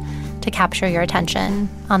have to capture your attention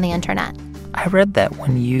on the internet. I read that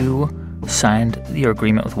when you signed your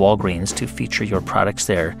agreement with Walgreens to feature your products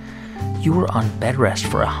there, you were on bed rest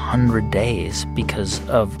for 100 days because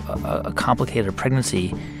of a complicated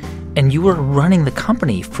pregnancy, and you were running the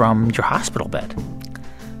company from your hospital bed.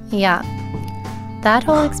 Yeah. That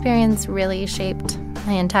whole experience really shaped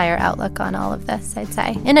my entire outlook on all of this, I'd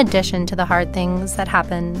say. In addition to the hard things that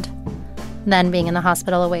happened, then being in the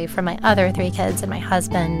hospital away from my other 3 kids and my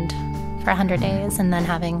husband for 100 days, and then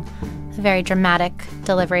having a very dramatic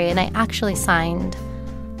delivery. And I actually signed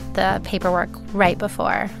the paperwork right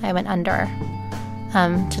before I went under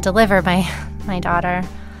to deliver my daughter.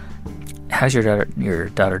 How's your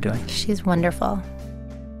daughter doing? She's wonderful.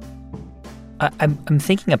 I'm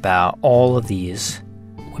thinking about all of these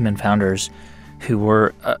women founders who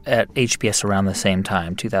were at HBS around the same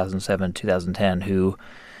time, 2007, 2010, who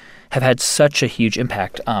have had such a huge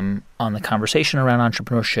impact on the conversation around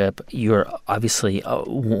entrepreneurship. You're obviously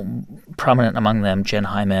prominent among them, Jen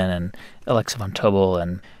Hyman and Alexa Von Tobel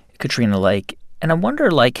and Katrina Lake. And I wonder,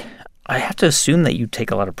 I have to assume that you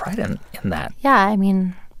take a lot of pride in that. Yeah,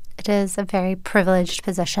 it is a very privileged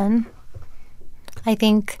position. I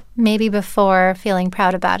think maybe before feeling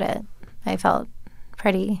proud about it, I felt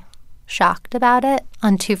pretty shocked about it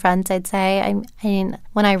on 2 fronts, I'd say.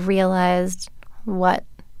 When I realized what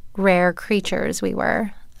rare creatures we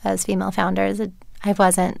were as female founders, I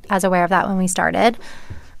wasn't as aware of that when we started.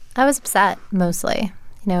 I was upset, mostly,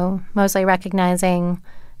 mostly recognizing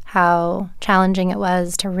how challenging it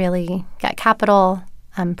was to really get capital,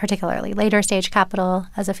 particularly later stage capital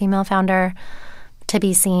as a female founder, to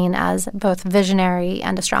be seen as both visionary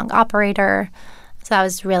and a strong operator. So that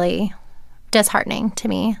was really disheartening to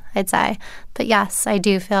me, I'd say. But yes, I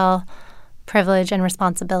do feel privilege and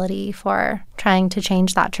responsibility for trying to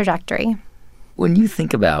change that trajectory. When you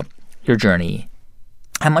think about your journey,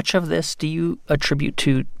 how much of this do you attribute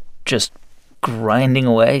to just grinding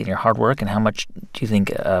away in your hard work, and how much do you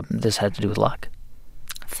think this had to do with luck?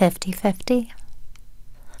 50-50.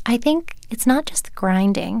 I think it's not just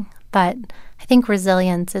grinding, but I think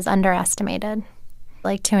resilience is underestimated.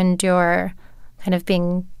 To endure kind of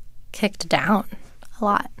being kicked down a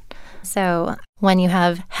lot. So when you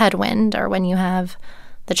have headwind or when you have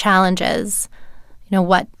the challenges,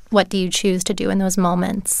 what do you choose to do in those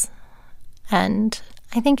moments? And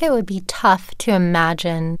I think it would be tough to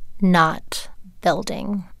imagine not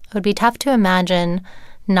building. It would be tough to imagine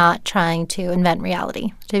not trying to invent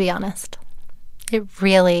reality, to be honest. It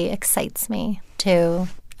really excites me to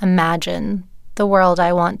imagine the world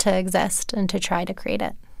I want to exist and to try to create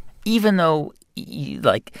it. Even though,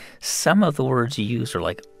 some of the words you use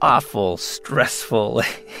are awful, stressful,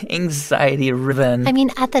 anxiety-ridden. I mean,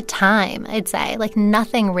 at the time, I'd say,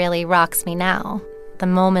 nothing really rocks me now. The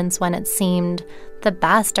moments when it seemed the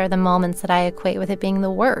best are the moments that I equate with it being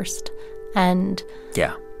the worst. And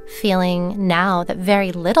feeling now that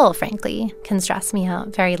very little, frankly, can stress me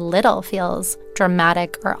out. Very little feels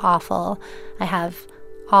dramatic or awful. I have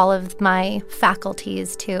all of my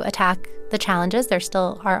faculties to attack the challenges. There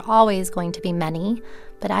still are always going to be many,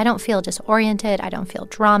 but I don't feel disoriented. I don't feel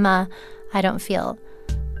drama. I don't feel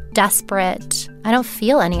desperate. I don't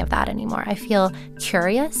feel any of that anymore. I feel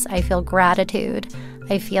curious. I feel gratitude.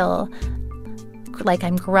 I feel like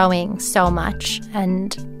I'm growing so much,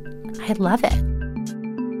 and I love it.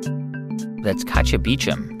 That's Katja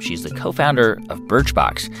Beecham. She's the co-founder of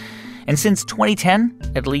Birchbox. And since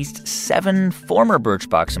 2010, at least 7 former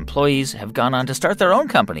Birchbox employees have gone on to start their own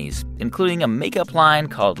companies, including a makeup line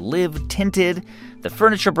called Live Tinted, the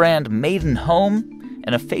furniture brand Maiden Home,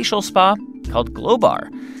 and a facial spa called Glowbar.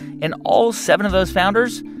 And all 7 of those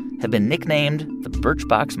founders have been nicknamed the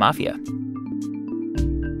Birchbox Mafia.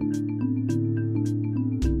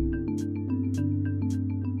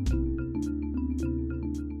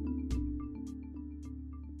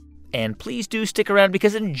 And please do stick around,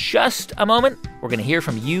 because in just a moment, we're going to hear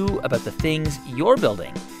from you about the things you're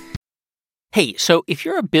building. Hey, so if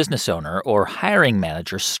you're a business owner or hiring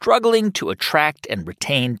manager struggling to attract and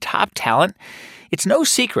retain top talent, it's no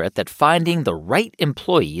secret that finding the right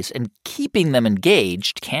employees and keeping them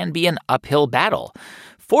engaged can be an uphill battle.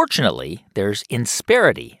 Fortunately, there's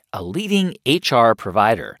Insperity, a leading HR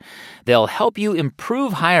provider. They'll help you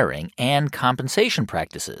improve hiring and compensation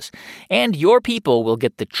practices, and your people will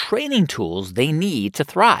get the training tools they need to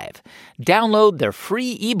thrive. Download their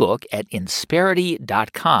free ebook at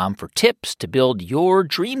Insperity.com for tips to build your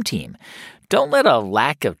dream team. Don't let a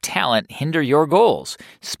lack of talent hinder your goals.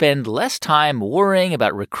 Spend less time worrying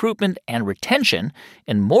about recruitment and retention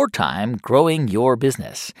and more time growing your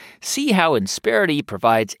business. See how Insperity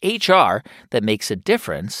provides HR that makes a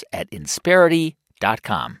difference at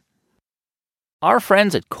Insperity.com. Our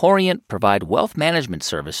friends at Corient provide wealth management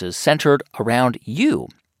services centered around you.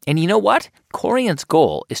 And you know what? Corient's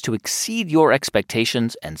goal is to exceed your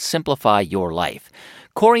expectations and simplify your life.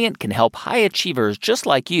 Corient can help high achievers just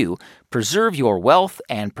like you preserve your wealth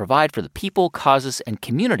and provide for the people, causes, and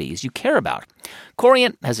communities you care about.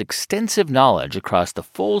 Corient has extensive knowledge across the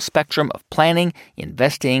full spectrum of planning,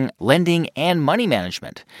 investing, lending, and money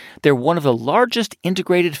management. They're one of the largest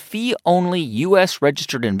integrated fee-only U.S.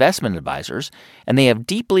 registered investment advisors, and they have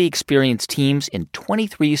deeply experienced teams in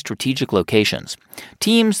 23 strategic locations.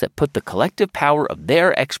 Teams that put the collective power of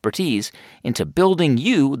their expertise into building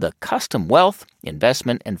you the custom wealth,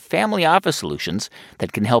 investment, and family office solutions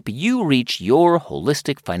that can help you reach your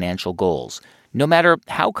holistic financial goals, no matter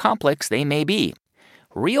how complex they may be.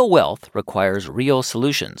 Real wealth requires real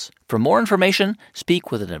solutions. For more information,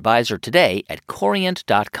 speak with an advisor today at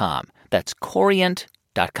Corient.com. That's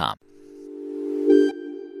Corient.com.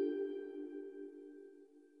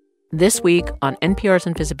 This week on NPR's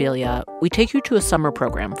Invisibilia, we take you to a summer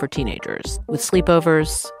program for teenagers with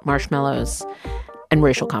sleepovers, marshmallows, and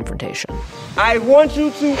racial confrontation. I want you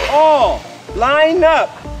to all line up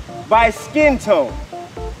by skin tone,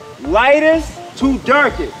 lightest to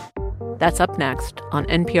darkest. That's up next on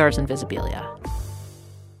NPR's Invisibilia.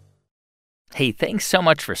 Hey, thanks so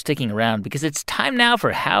much for sticking around, because it's time now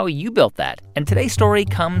for How You Built That. And today's story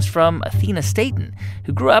comes from Athena Staten,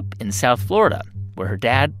 who grew up in South Florida, where her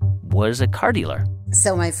dad was a car dealer.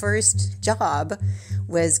 So my first job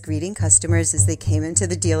was greeting customers as they came into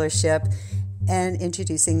the dealership and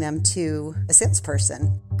introducing them to a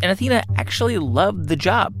salesperson. And Athena actually loved the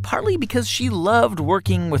job, partly because she loved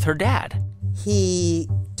working with her dad. He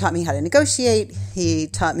taught me how to negotiate. He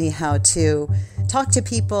taught me how to talk to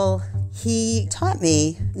people. He taught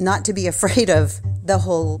me not to be afraid of the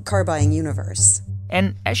whole car buying universe.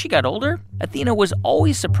 And as she got older, Athena was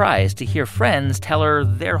always surprised to hear friends tell her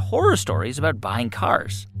their horror stories about buying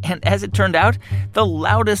cars. And as it turned out, the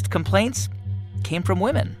loudest complaints came from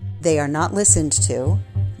women. They are not listened to.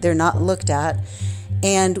 They're not looked at.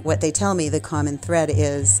 And what they tell me, the common thread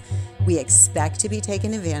is, we expect to be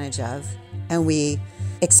taken advantage of, and we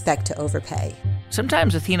expect to overpay.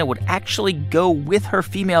 Sometimes Athena would actually go with her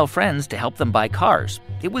female friends to help them buy cars.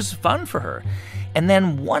 It was fun for her. And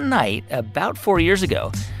then one night, about 4 years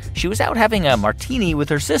ago, she was out having a martini with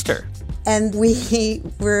her sister. And we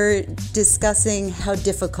were discussing how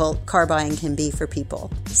difficult car buying can be for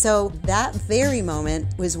people. So that very moment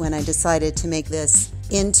was when I decided to make this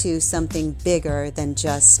into something bigger than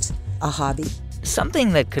just a hobby.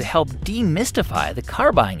 Something that could help demystify the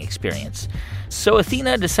car buying experience. So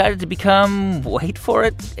Athena decided to become, wait for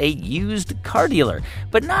it, a used car dealer.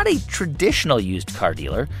 But not a traditional used car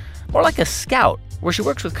dealer, more like a scout, where she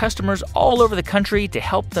works with customers all over the country to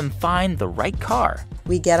help them find the right car.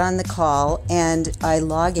 We get on the call and I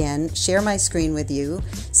log in, share my screen with you,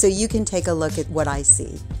 so you can take a look at what I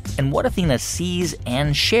see. And what Athena sees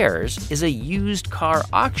and shares is a used car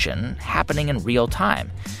auction happening in real time.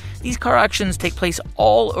 These car auctions take place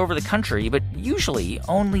all over the country, but usually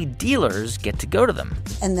only dealers get to go to them.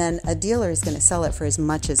 And then a dealer is going to sell it for as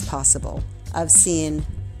much as possible. I've seen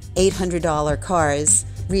 $800 cars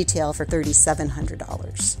retail for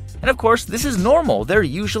 $3,700. And of course, this is normal. There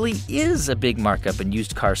usually is a big markup in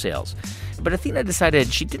used car sales. But Athena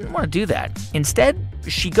decided she didn't want to do that. Instead,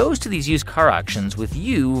 she goes to these used car auctions with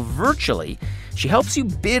you virtually. She helps you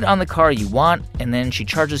bid on the car you want, and then she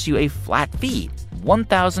charges you a flat fee,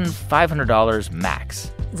 $1,500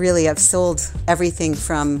 max. Really, I've sold everything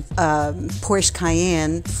from Porsche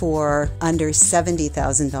Cayenne for under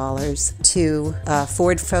 $70,000 to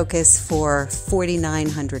Ford Focus for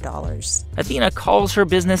 $4,900. Athena calls her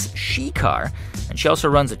business SheCar, and she also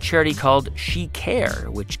runs a charity called SheCare,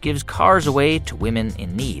 which gives cars away to women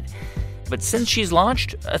in need. But since she's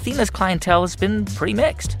launched, Athena's clientele has been pretty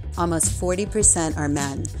mixed. Almost 40% are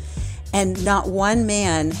men. And not one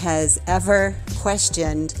man has ever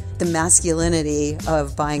questioned the masculinity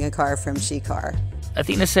of buying a car from SheCar.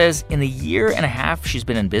 Athena says in the year and a half she's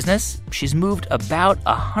been in business, she's moved about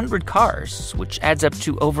 100 cars, which adds up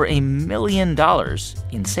to over $1 million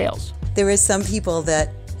in sales. There are some people that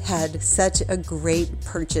had such a great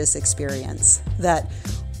purchase experience that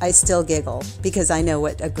I still giggle because I know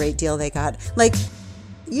what a great deal they got. Like,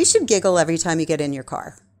 you should giggle every time you get in your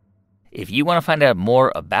car. If you want to find out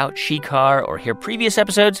more about SheCar or hear previous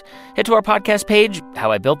episodes, head to our podcast page,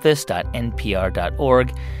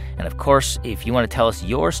 howibuiltthis.npr.org. And of course, if you want to tell us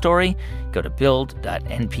your story, go to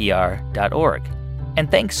build.npr.org.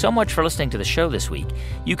 And thanks so much for listening to the show this week.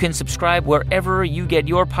 You can subscribe wherever you get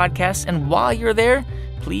your podcasts, and while you're there,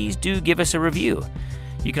 please do give us a review.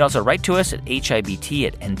 You can also write to us at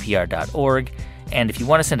hibt@npr.org. And if you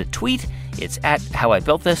want to send a tweet, it's at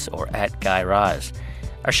howibuiltthis or at Guy Raz.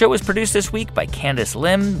 Our show was produced this week by Candace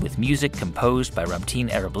Lim with music composed by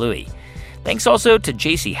Ramtin Arablouei. Thanks also to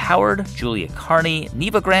J.C. Howard, Julia Carney,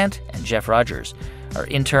 Neva Grant, and Jeff Rogers. Our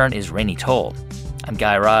intern is Rainey Toll. I'm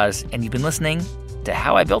Guy Raz, and you've been listening to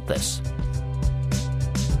How I Built This.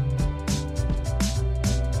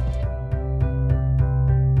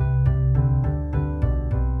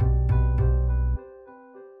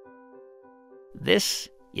 This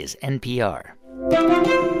is NPR.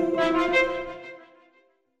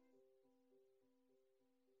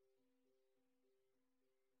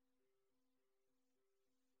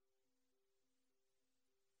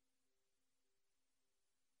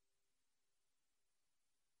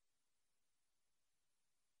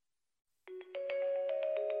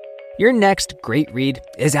 Your next great read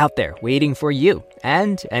is out there waiting for you,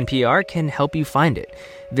 and NPR can help you find it.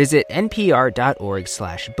 Visit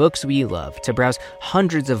npr.org/bookswelove to browse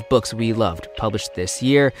hundreds of books we loved published this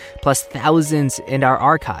year, plus thousands in our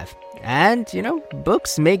archive. And,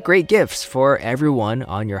 books make great gifts for everyone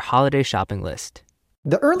on your holiday shopping list.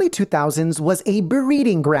 The early 2000s was a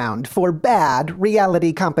breeding ground for bad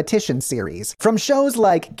reality competition series. From shows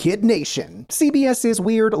like Kid Nation, CBS's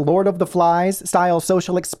weird Lord of the Flies style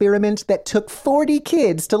social experiment that took 40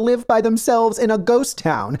 kids to live by themselves in a ghost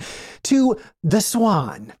town, to The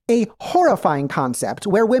Swan, a horrifying concept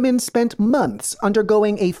where women spent months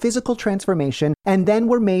undergoing a physical transformation and then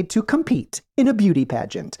were made to compete in a beauty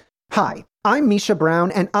pageant. Hi, I'm Misha Brown,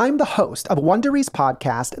 and I'm the host of Wondery's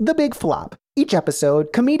podcast, The Big Flop. Each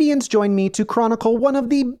episode, comedians join me to chronicle one of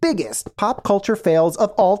the biggest pop culture fails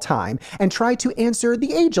of all time and try to answer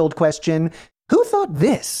the age-old question, who thought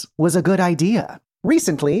this was a good idea?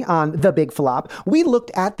 Recently, on The Big Flop, we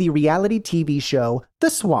looked at the reality TV show The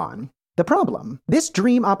Swan. The problem, this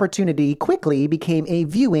dream opportunity quickly became a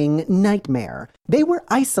viewing nightmare. They were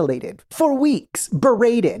isolated for weeks,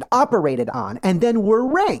 berated, operated on, and then were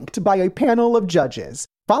ranked by a panel of judges.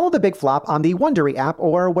 Follow The Big Flop on the Wondery app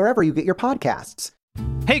or wherever you get your podcasts.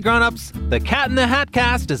 Hey grown-ups, the Cat in the Hat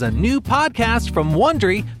Cast is a new podcast from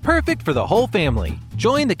Wondery, perfect for the whole family.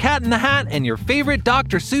 Join the Cat in the Hat and your favorite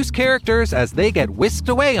Dr. Seuss characters as they get whisked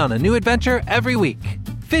away on a new adventure every week.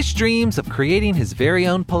 Fish dreams of creating his very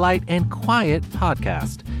own polite and quiet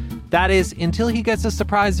podcast. That is, until he gets a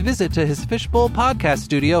surprise visit to his Fishbowl podcast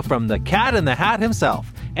studio from the Cat in the Hat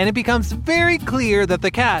himself, and it becomes very clear that the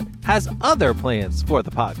cat has other plans for the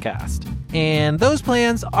podcast. And those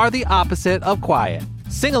plans are the opposite of quiet.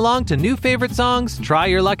 Sing along to new favorite songs, try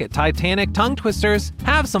your luck at Titanic tongue twisters,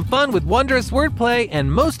 have some fun with wondrous wordplay,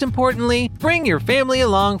 and most importantly, bring your family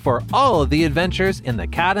along for all of the adventures in the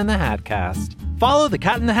Cat in the Hat cast. Follow the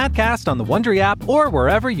Cat in the Hat cast on the Wondery app or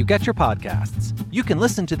wherever you get your podcasts. You can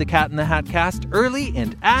listen to the Cat in the Hat cast early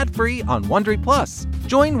and ad-free on Wondery Plus.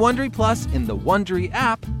 Join Wondery Plus in the Wondery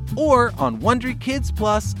app or on Wondery Kids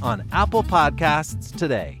Plus on Apple Podcasts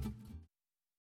today.